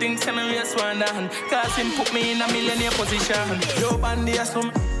make you think send me race one down? Cause him put me in a millionaire position. Yo bandy a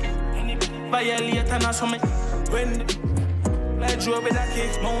some violate and a some when like drove with a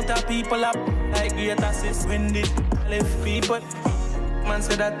case, mount of people up like great assist. When the left people, man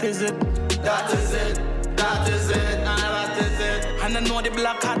say that is it. That is it, that is it, and that is it. And I know the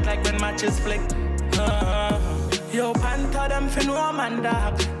black hat like when matches flick. Yo, Panther, them fin woman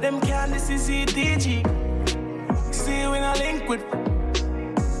dog. Them can't see CTG. See when I link with.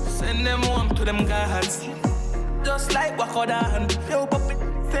 Send them home to them gods. Just like Wakodan. Yo, puppy,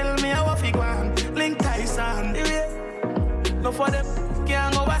 tell me how I figure on. Link Tyson. No for them,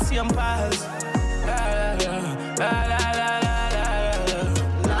 can't go see them pass. La la la la la la.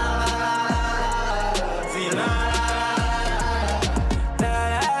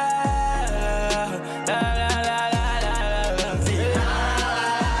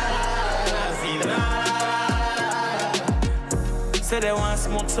 Say they want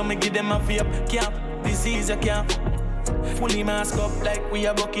smoke, so me give them a vape. Can't disease, you can't. Fully mask up like we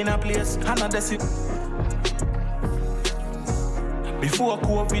are bucking a place. Another sip. Before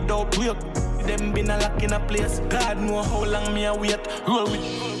COVID outbreak, them been a lock in a place. God know how long me a wait. Roll with,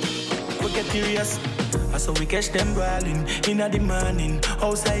 we get serious. So we catch them brawling in the morning.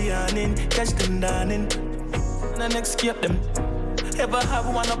 Outside yawning, catch them dawning. And escape them. Ever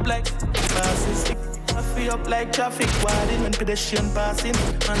have one up like passes? I feel up like traffic warning when pedestrian passing.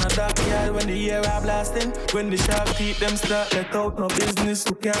 On a dark yard when the air are blasting. When the shark teeth them start let out no business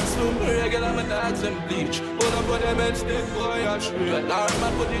to cancel. Regular my dogs and bleach. Put up on them and stick boy I shoot. But now my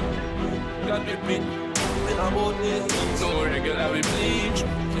body got me beat. Then I'm about this. No regular we bleach.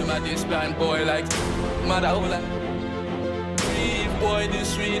 You my this blind boy like mother who like. Breathe boy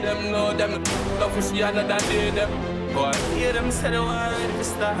this read them know them. Love to see another day them. Boy hear them say they want ready to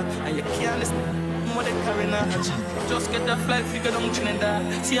start. And you can't listen. What they carrying a hatch. Just get the flight figure down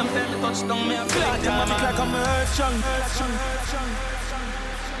Trinidad. See I'm playing the touchdown, me a feel like I'm like I'm a strong.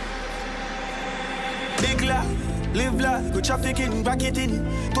 Big la, live la, go trafficking, back it in.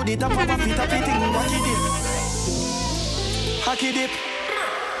 To the top of my feet, up it in, back it in. Hack it dip.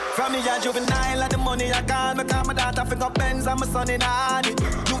 From me a juvenile, and the money I call me. Call my daughter, finger Benz, and my son in a hardy.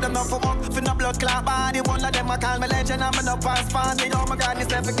 Do them not for work, for no blood clot body. One of them I call me legend, and me no pass party. Oh my God, this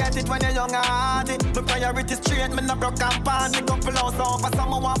never forget it when you're young and hardy. My priority straight, me no broke and pan. Me couple hours off, for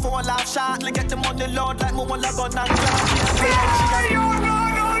someone want for a laugh shortly. Get the money load like me want a gun and gun.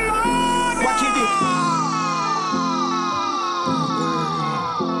 Wacky dip.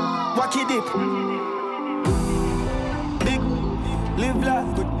 Wacky dip. Big, live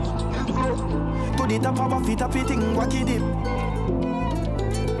life, good. To the top of our feet, up eating wacky dip.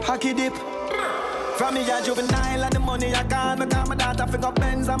 Hacky dip. From me a juvenile and the money I call me. Call my daughter finger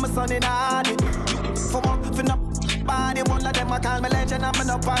Benz and my son in a hardy. For work, for no body. One of them I call me legend and me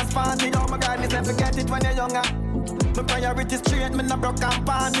no pass party. Oh my God, this never forget it when you're younger. My priority straight, me no broke and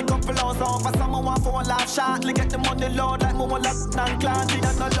pan. Me couple hours off, for someone want for a laugh shortly. Get the money load like me want a and clan. She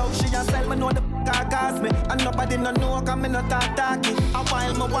don't know love, she a sell me know the I gas me. And nobody no know, cause me no talking. A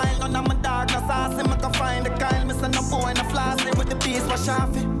while, me wild, none of my dark, no saucy. Me can find the Kyle, me send no boy, no flossy. With the beast, wash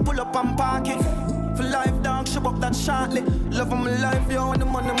off it, pull up and park it. For life, dog, show up that shortly. Love of my life, yo, and the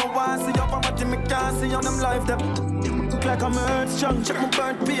money me want. See up, I'm me can't see on them life, them. Look like I'm earth strong, check my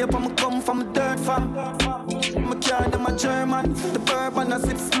burnt paper, me come from a dirt farm. My car, them a German. The bourbon, I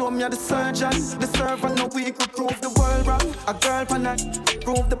sip slow, me a the surgeon. The servant, no week, we prove the world wrong. A girl, pan I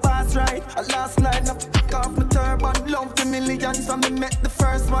prove the boss right. A last night, I fuck off my turban. Love the millions, and me met the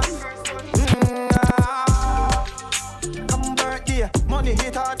first one. Come birthday, money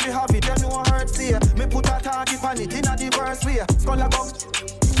hit hard, we have it, you know hurt here. Me put a target on it in a diverse way. Skull a go,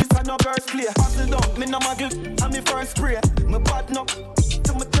 this a no burst play. Hustle down, me no muggle, and me first spray. Me bad no,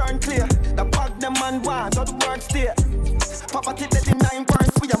 to me turn clear. The bag them man want, so the work stay. Papa take the 9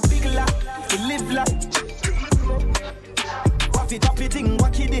 purse, we a big life, we live life. Waffy tappy thing,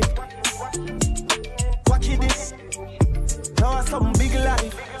 wacky dip. Wacky dip. Now some big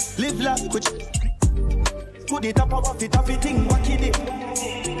life, live life, which put it up, waffy tappy thing, wacky dip.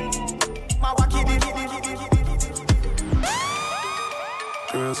 My wacky dip.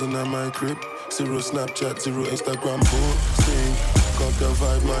 Girls in my crib, 0 Snapchat, 0 Instagram posting. Got the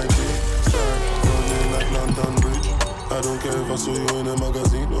vibe, my big start running like London Bridge. I don't care if I saw you in a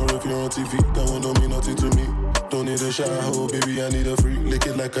magazine or if you're on TV. That one don't mean nothing to me. Don't need a shower, baby, I need a free. Lick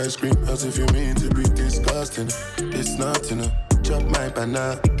it like ice cream, as if you mean to be disgusting. It's not enough. chop my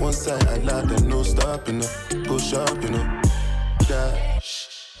banana. One side I loud and no stopping up. Go sharp, you know. Dash.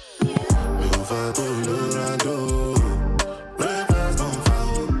 Me over Colorado. Breakfast don't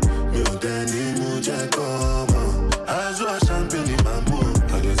foul. Me on Danny Muja come. As well champagne in my mood.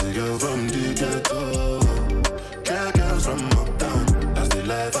 I guess a girl from the ghetto. Girls from uptown. That's the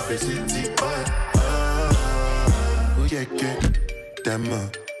life of a city boy. Oh yeah, get Dama.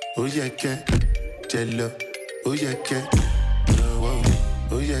 Oh yeah, get Jello. Oh yeah, get.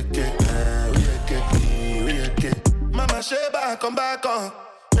 Oh yeah, get. Oh yeah, get. Oh yeah, get. Mama Sheba, come back on.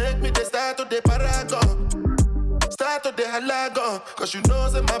 Make me the start to the paragon. Start to the halagon. Cause you know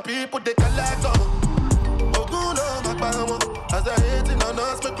that my people, they calagon. Oh, good, oh, my power. As I hating on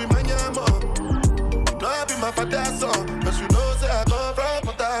us, make we manyamo. You know I be my father's son. Cause you know say I come from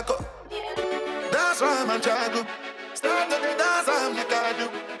Potako. That's why I'm a jago. Start to the dance, I'm like I do.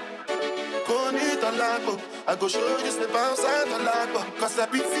 Go need a lago. I go show you step outside the lago. Cause I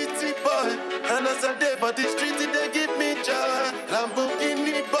be city boy. And as I day for the street, they give me joy.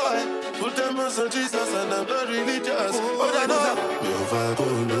 Lamborghini boy. Put them on some Jesus and I'm not religious. But I know never go,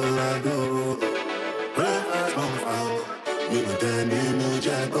 no I go. Breakfast on fire. Me with Danny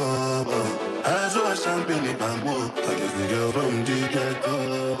Muja come. As well champagne in my mood. I guess the girl from the ghetto.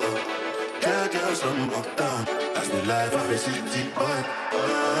 Girls from uptown. That's the life of a city boy.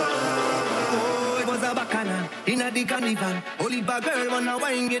 It was a bacana in a the carnival. Oliver girl wanna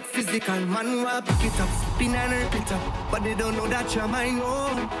wine get physical. Man wanna pick it up, spin and repeat up. But they don't know that you're mine,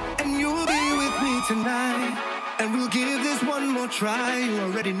 oh. And you'll be with me tonight. And we'll give this one more try. You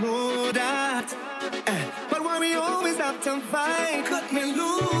already know that. But why we always have to fight? Cut me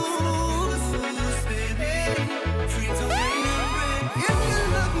loose, baby. Free to wine and break. If you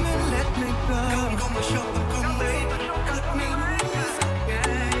love me, let me go. Come my shop and come right. Cut me loose.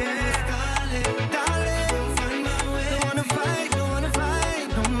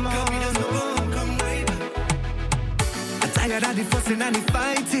 Tired of the fussing and the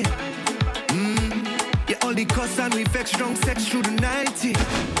fighting. Yeah, all the cuss and we vex, strong sex through the night. Yeah,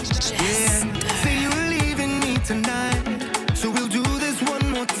 say you're leaving me tonight. So we'll do this one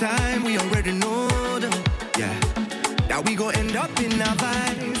more time. We already know them. Yeah, now we gon' end up in our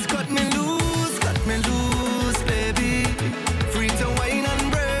vibes. Cut me loose, baby. Free to wine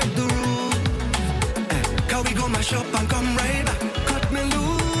and break the rules. Can we go mash up and come right back? Cut me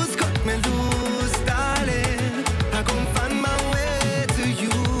loose, darling. I gon' find my way to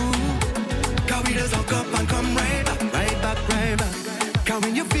you. Can we just hook up and come right back? Can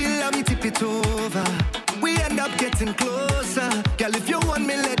when you feel like me tip it over, we end up getting closer. Girl, if you want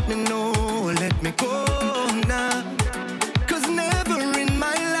me, let me know. Let me go now. Cause never in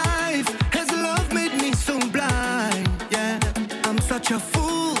my life has love made me so blind. Yeah, I'm such a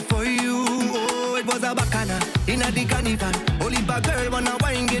fool for you. Oh, it was a bacana in a the carnival. Oliver girl wanna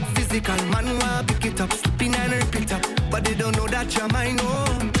wine get physical. Man wanna pick it up, spin and repeat up. But they don't know that you're mine,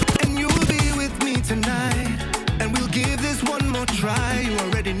 oh. And you'll be with me tonight. And we'll give this one more try. You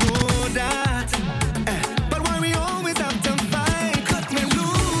already know that. But why we always have to fight? Cut me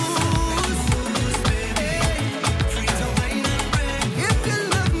loose, baby. Free to wine and break. If you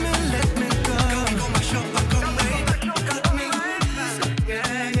love me, let me go. Can we go mash up and come right back? Cut me loose,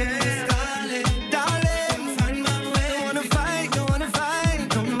 yeah. Darling, find my way. Don't wanna fight,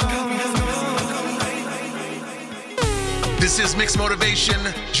 come on. This is Mixed Motivation,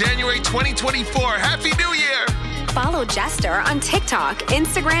 January 2024. Happy New Year! Follow Jester on TikTok,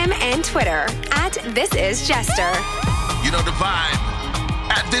 Instagram, and Twitter at This Is Jester. You know the vibe.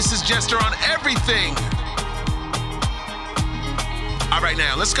 At This Is Jester on everything. All right,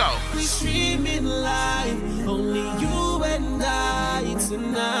 now, let's go. We streaming live, only you and I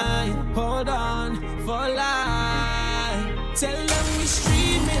tonight. Hold on for life. Tell them we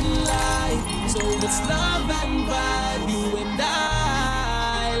streaming live, so it's love and vibe. You and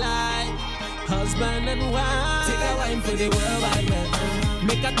I like husband and wife. Take a wine for the world wide web.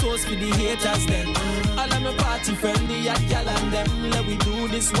 Make a toast for the haters then. All of my party friend, the hot gal and them. Let we do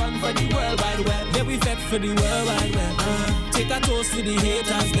this one for the world wide web. Yeah, we fed for the world wide web. Take a toast to the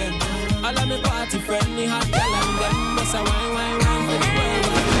haters then. All of my party friend, the hot gal and them. Just a wine for the world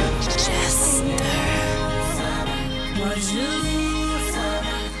wide web. Bonjour,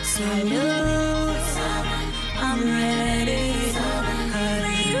 salut, I'm ready.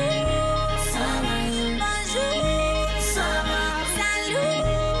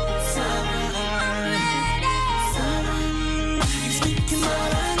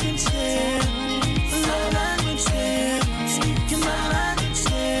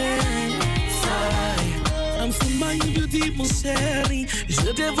 Beauty, mon chéri,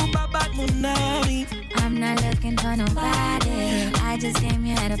 je te veux pas battre mon ami. I'm I'm not looking for nobody. I just came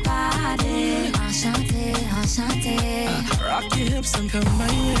here to party. Enchanté, enchanté. Rock your hips and come my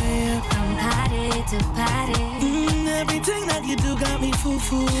way. From party to party. Everything that you do got me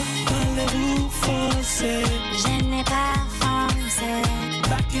fou-fou. Parlez-vous français? Je n'ai pas français.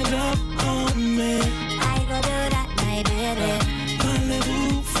 Back it up on me. I go do that, my baby.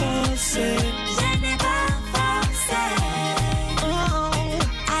 Parlez-vous français? Je n'ai pas français. Oh,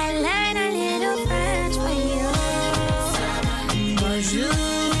 I learned a little French for you. Bonjour.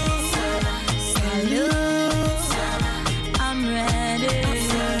 Salut. I'm ready.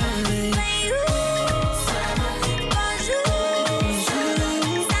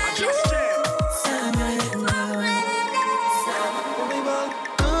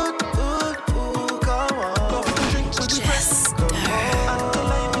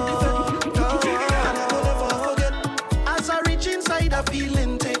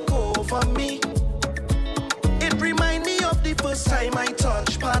 Time I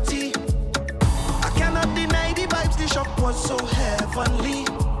touch party, I cannot deny the vibes, the shock was so heavenly.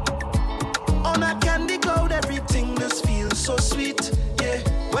 On a candy cloud, everything just feels so sweet. Yeah,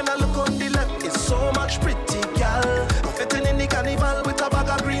 when I look on the left, it's so much pretty gal. I'm fitting in the carnival with a bag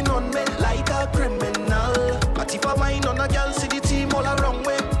of green on me, like a criminal. But if I mind on a gal, see the team all around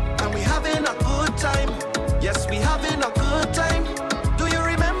way, and we having a good time. Yes, we having a good time. Do you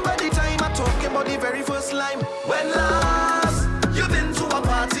remember the time I talking about the very first line? When last you've been to a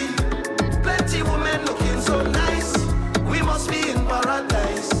party, plenty women looking so nice. We must be in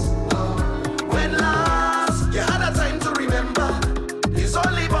paradise. When last you had a time to remember, it's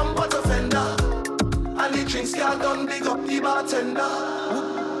only bumper to fender, and the drinks girl done big up the bartender.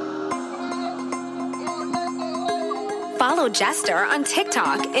 Follow Jester on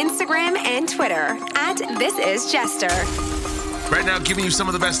TikTok, Instagram, and Twitter at This Is Jester. Right now, giving you some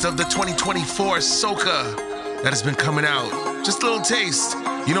of the best of the 2024 Soca that has been coming out. Just a little taste.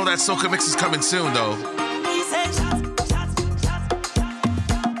 You know that Soca mix is coming soon, though.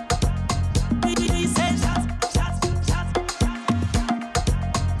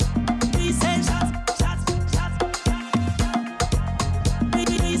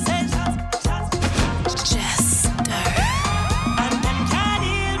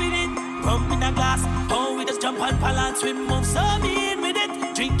 Swim move so mean with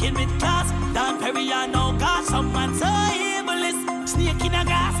it, drinking with class. Down Perry, I know God, someone so evilist. Snake in a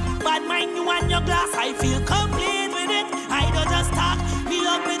glass, bad mind you and your glass. I feel complete with it. I don't just talk, me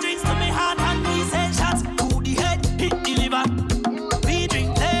up with drinks to me heart and we send shots to the head, hit the liver. We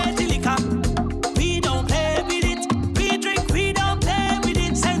drink plenty liquor, we don't play with it. We drink, we don't play with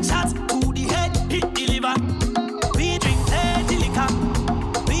it. Send shots to the head, hit the liver. We drink plenty liquor,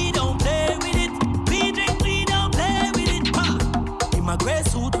 we don't play with it. We drink, we don't play with it. In my grey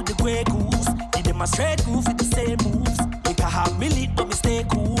suit with the grey goose, give them a straight goof with the same moves. You can have me lit but me stay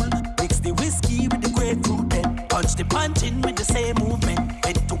cool. Mix the whiskey with the grapefruit then punch the punch in with the same movement.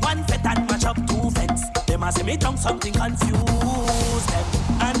 Head to one fet and match up two fence. Them a say me drunk something confused them,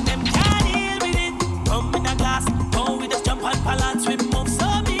 and them can't deal with it. Come in a glass, go with us jump and balance, swim move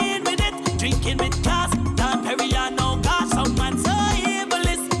so mean with it. Drinking with class, down Perry and no gas. Someone so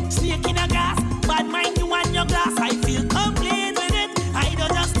evilist, snake in a glass, bad mind you and your glass. I feel complete with it. I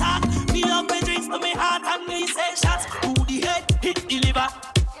don't just talk, me up with drinks to me heart and me say shots to the head, hit the liver.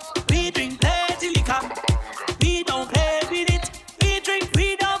 We drink plenty liquor, we don't play with it. We drink,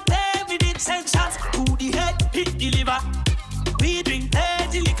 we don't play with it. Send shots to the head, hit the liver. We drink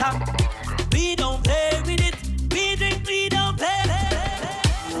plenty liquor, we don't play with it. We drink, we don't play.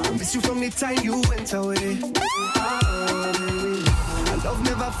 I miss you from the time you went away. Oh, baby. My love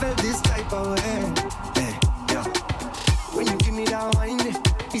never felt this type of way. Hey, yeah. When you give me that wine,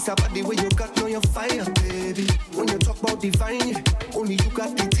 it's about the way you got on your fire, baby. When you talk about divine, yeah, only you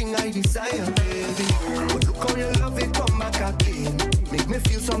got the thing I desire, baby. But look how you love it, come back again. Make me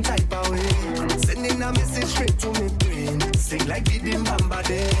feel some type of way. Sending a message straight to me brain. Sing like the Bamba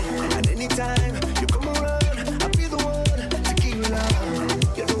day. And anytime you come around, I'll be the one to keep you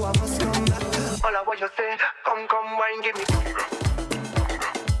love. You know I must come back. All I want you say, come, wine, give me.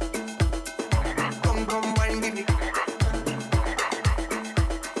 Come, wine, give me.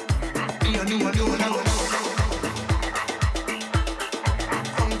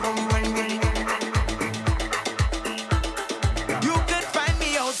 You could find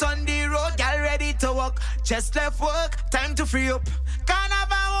me out on the road, gal ready to walk. Just left work, time to free up.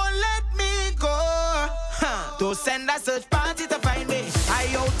 Carnival won't let me go. Don't send a search party to find me. I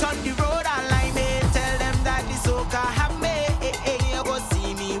out on the road, I line me. Tell them that the soca have me. You go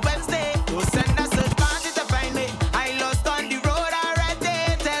see me Wednesday. Don't send a search party to find me. I lost on the road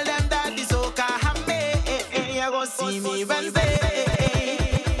already. Tell them that the soca have me.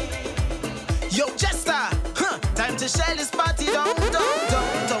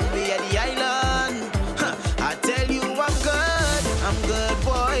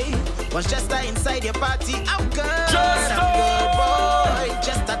 Was just inside your party, I'm good. I'm good, boy.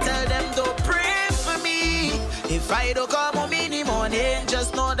 Just to tell them don't pray for me. If I don't come home in the morning,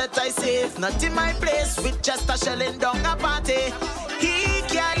 just know that I safe. Not in my place with just a shelling down a party. He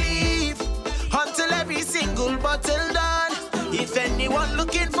can't leave until every single bottle done. If anyone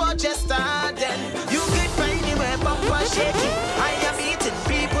looking for Chester, then you can find him where bumper shaking. I am eating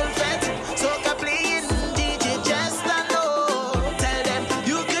people fat, soca playing DJ Chester. No, tell them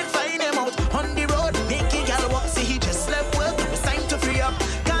you can find him out on the road, making y'all walk. See he just left work, it's time to free up.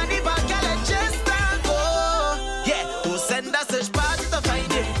 Carnival gal at Chester go. Yeah, who send a search party to find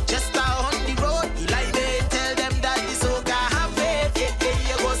him? Chester on the road, he lie me. Tell them that the soca have faith. Yeah,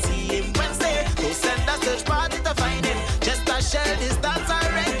 you go see him Wednesday. Who send a search party to find him? Shell this dance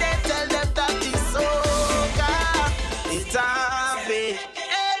already. Tell them that it's soca. It's happy.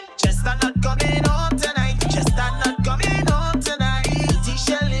 Chester not coming home tonight. Chester not coming home tonight. He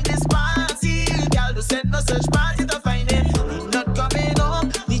shell in this party. Girl do send no search party to find him. He not coming home.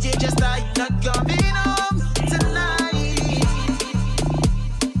 DJ Chester he not coming home tonight.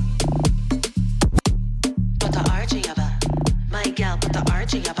 Put the RG yaba, my gal. Put the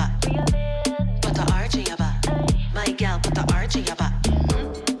RG yaba. Put the RG yaba. My gal, put the RG yaba.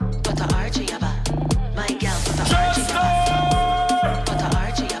 Put the RG yaba. My gal, put the RG yaba. Put the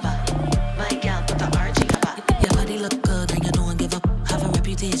RG yaba. My gal, put the RG yaba. Your body look good and you don't give up. Have a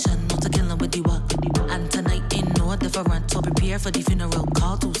reputation, not to kill with you up. And tonight ain't no different, so prepare for the funeral.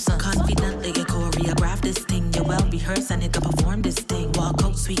 Call to son. Confidently you choreograph this thing. You well rehearsed and you can perform this thing. Walk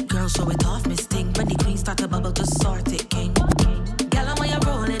out, sweet girl, show it off, Miss Ting. When the queen start to bubble, just sort it, king. Gal, I want you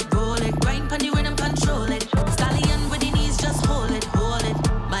roll it. Grind pon the rhythm, control it. Stallion with the knees, just hold it.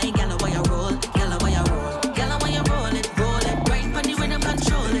 My gal, I want you roll. Gal, I want you roll. Gal, I want you roll it. Grind pon the rhythm,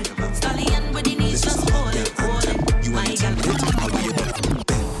 control it. Stallion with the knees, just hold it. My gal,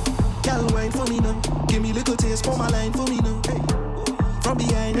 Gal, wine for me now. Give me little taste for my line for me now. Hey. From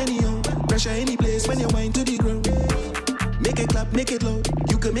behind anyhow, pressure any place when you wine to the ground. Make it clap, make it loud.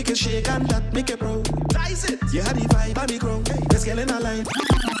 You can make it shake and that make it proud. Rise it. You had the vibe on me ground. Hey. Let's get in a line.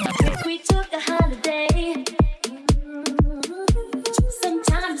 If we took a holiday, some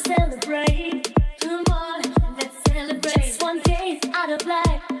time to celebrate. Come on, let's celebrate. Just one day out of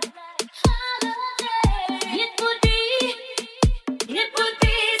life. It would be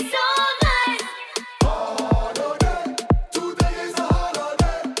so nice. Holiday, today is a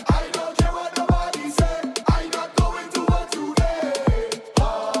holiday. I don't care what nobody say. I'm not going to work today.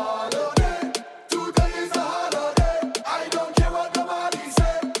 Holiday, today is a holiday. I don't care what nobody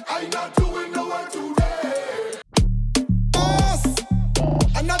say. I'm not doing no work today.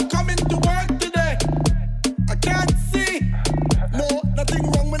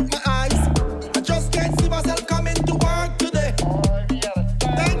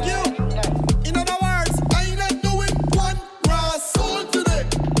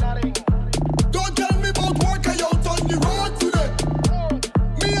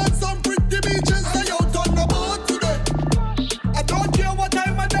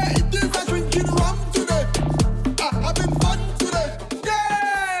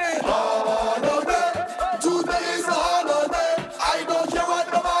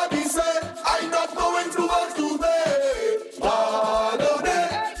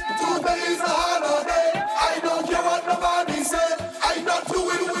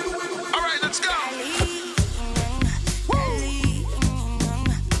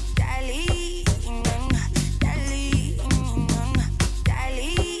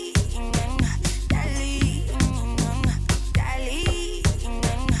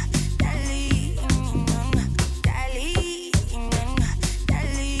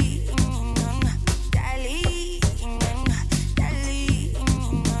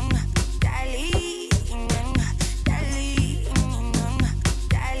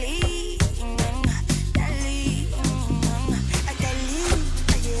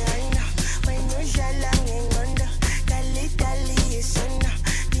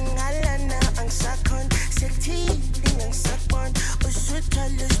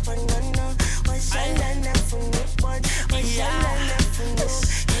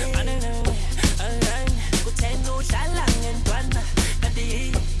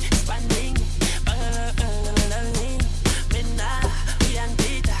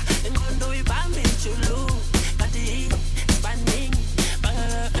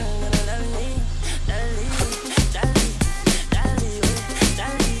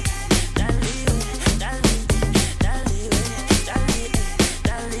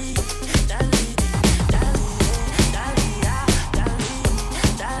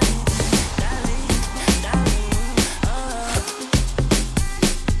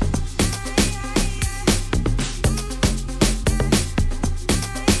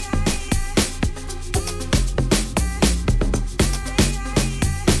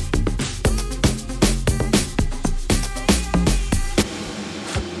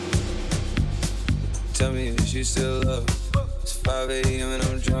 you still love. It's 5 a.m. and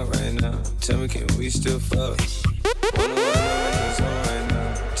I'm drunk right now. Tell me, can we still fuck? Wanna know I'm in the zone right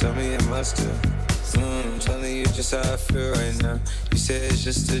now. Tell me, am I still? I'm telling you just how I feel right now. You say it's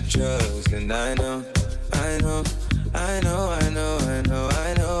just the drugs, and I know. I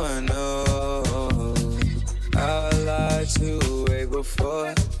lied to way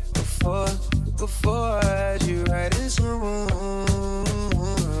before I had you right in some room.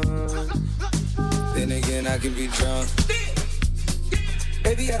 Then again, I can be drunk.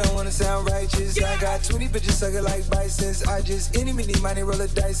 Baby, I don't wanna sound righteous. I got 20 bitches sucking like bisons. I just any money roll a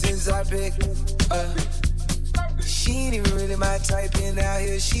dice since I pick. She ain't even really my type, and out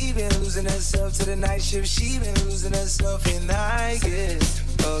here she been losing herself to the night shift. She been losing herself, and I guess,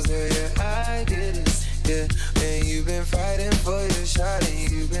 oh girl, yeah, I did it, yeah. And you've been fighting for your shot,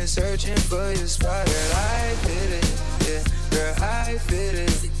 and you've been searching for your spot, girl, I did it, yeah. Girl, I fit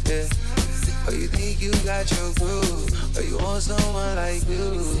it, yeah. Oh, you think you got your groove, or you want someone like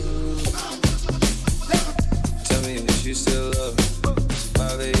you? Tell me if you still love me. It's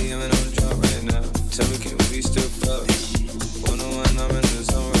 5 a.m. and I'm drunk right now. Tell me, can we still fuck? 101, I'm in the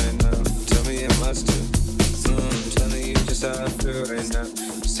zone right now. Tell me, am I still? I'm telling you just how I feel right now.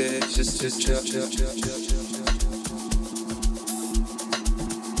 You said it's just chill.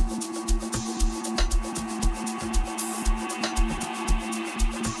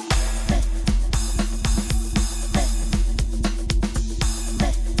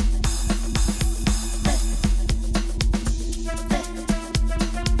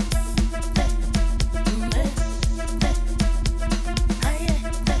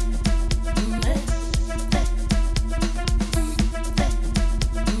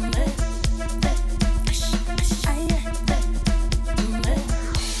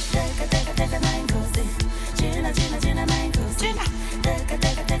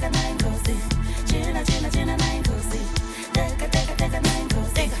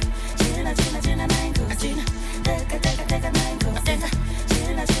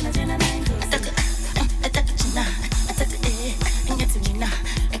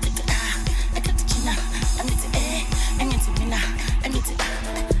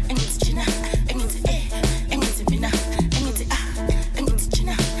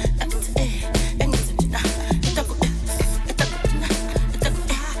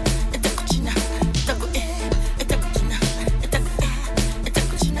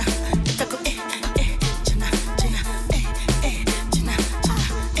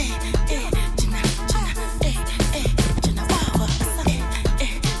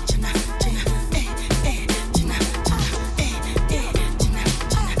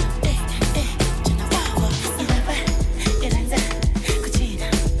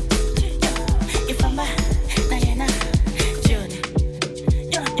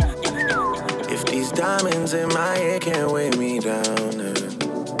 Diamonds in my head can't weigh me down.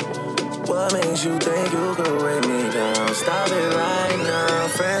 What makes you think you could weigh me down? Stop it right now.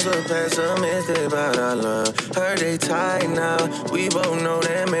 Friends were pessimistic about our love. Heard they tight now. We both know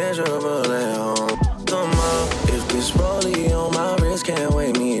they're miserable at home. Come on, if this rollie on my wrist can't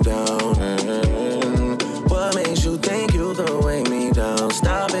weigh me down. What makes you think you could weigh me down?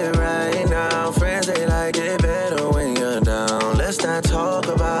 Stop it right now. Friends, they like it better when you're down. Let's not talk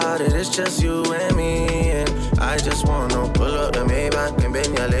about it, it's just you and me. And I just wanna pull up the Maybach and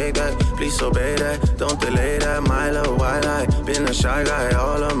bend your leg back. Please obey that, don't delay that. My love, why lie? Been a shy guy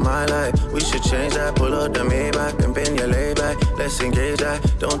all of my life. We should change that, pull up the Maybach and bend your leg back. Let's engage that,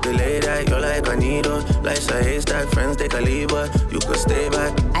 don't delay that. You're like a needle, life's a haystack. Friends take a leave, but you could stay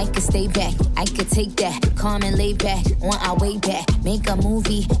back. I could stay back, I could take that. Calm and lay back, on our way back. Make a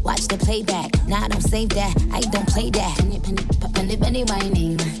movie, watch the playback. Nah, don't save that, I don't play that. Penny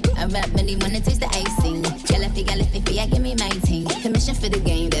whining. I rap many wanna taste the icing. Jelly, I give me my ting. Commission for the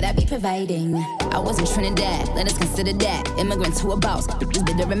game that I be providing. I was in Trinidad, let us consider that. Immigrant to a boss, bitches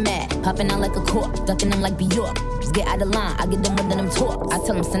bitter and mad. Hopping out like a cork, ducking them like Bjork. Just get out of line, I get them more than them talk. I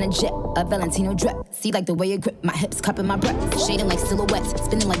tell them send a jet, a Valentino drip. See like the way it grip, my hips cupping my breath. Shading like silhouettes,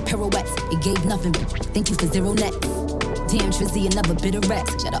 spinning like pirouettes. It gave nothing, thank you for zero net. Damn, Trizzy, another bit of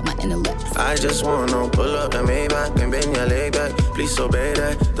rest. Shut up my intellect. I just wanna pull up the Maybach and bend your leg back. Please obey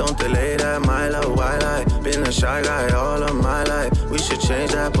that, don't delay that. My love, why lie? Been a shy guy all of my life. We should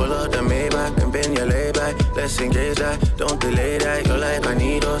change that, pull up the Maybach and bend your leg back. Let's engage that, don't delay that. You're like a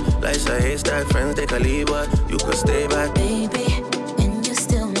needle, life's a haystack. Friends take a leave, but you could stay back. Baby, and you're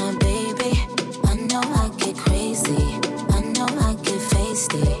still my baby. I know I get crazy, I know I get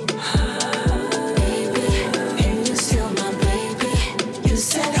feisty.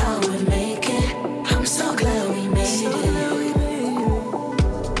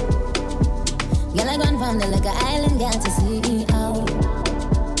 Like a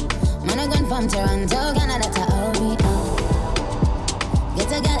from Toronto, Canada to OVO. Get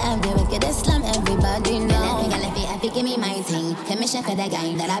a girl have the wickedest slam, everybody know. If you give me my thing, let me check for the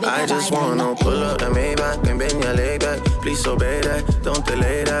guy that I be I just wanna pull up the Maybach and bend your leg back. Please obey that, don't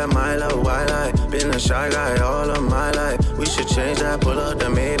delay that. My love, why lie? Been a shy guy all of my life. We should change that. Pull up the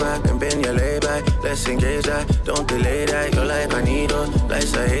Maybach and bend your leg back. Let's engage that, don't delay that. You're like a needle,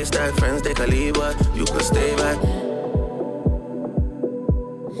 life's a haystack. Friends they can leave, but you could stay back.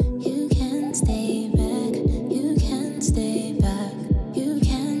 You can stay back, you can stay back, you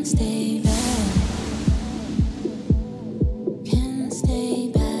can stay back. Can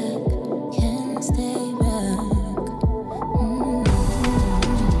stay back, can stay back.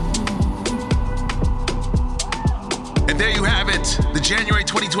 And there you have it, the January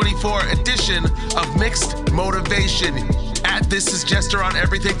 2024 edition of Mixed Motivation. At This Is Jester on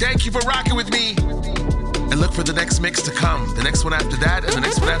everything. Thank you for rocking with me. And look for the next mix to come. The next one after that, and the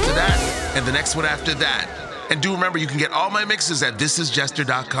next one after that, and the next one after that. And do remember, you can get all my mixes at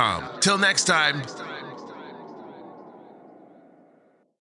thisisjester.com. Till next time,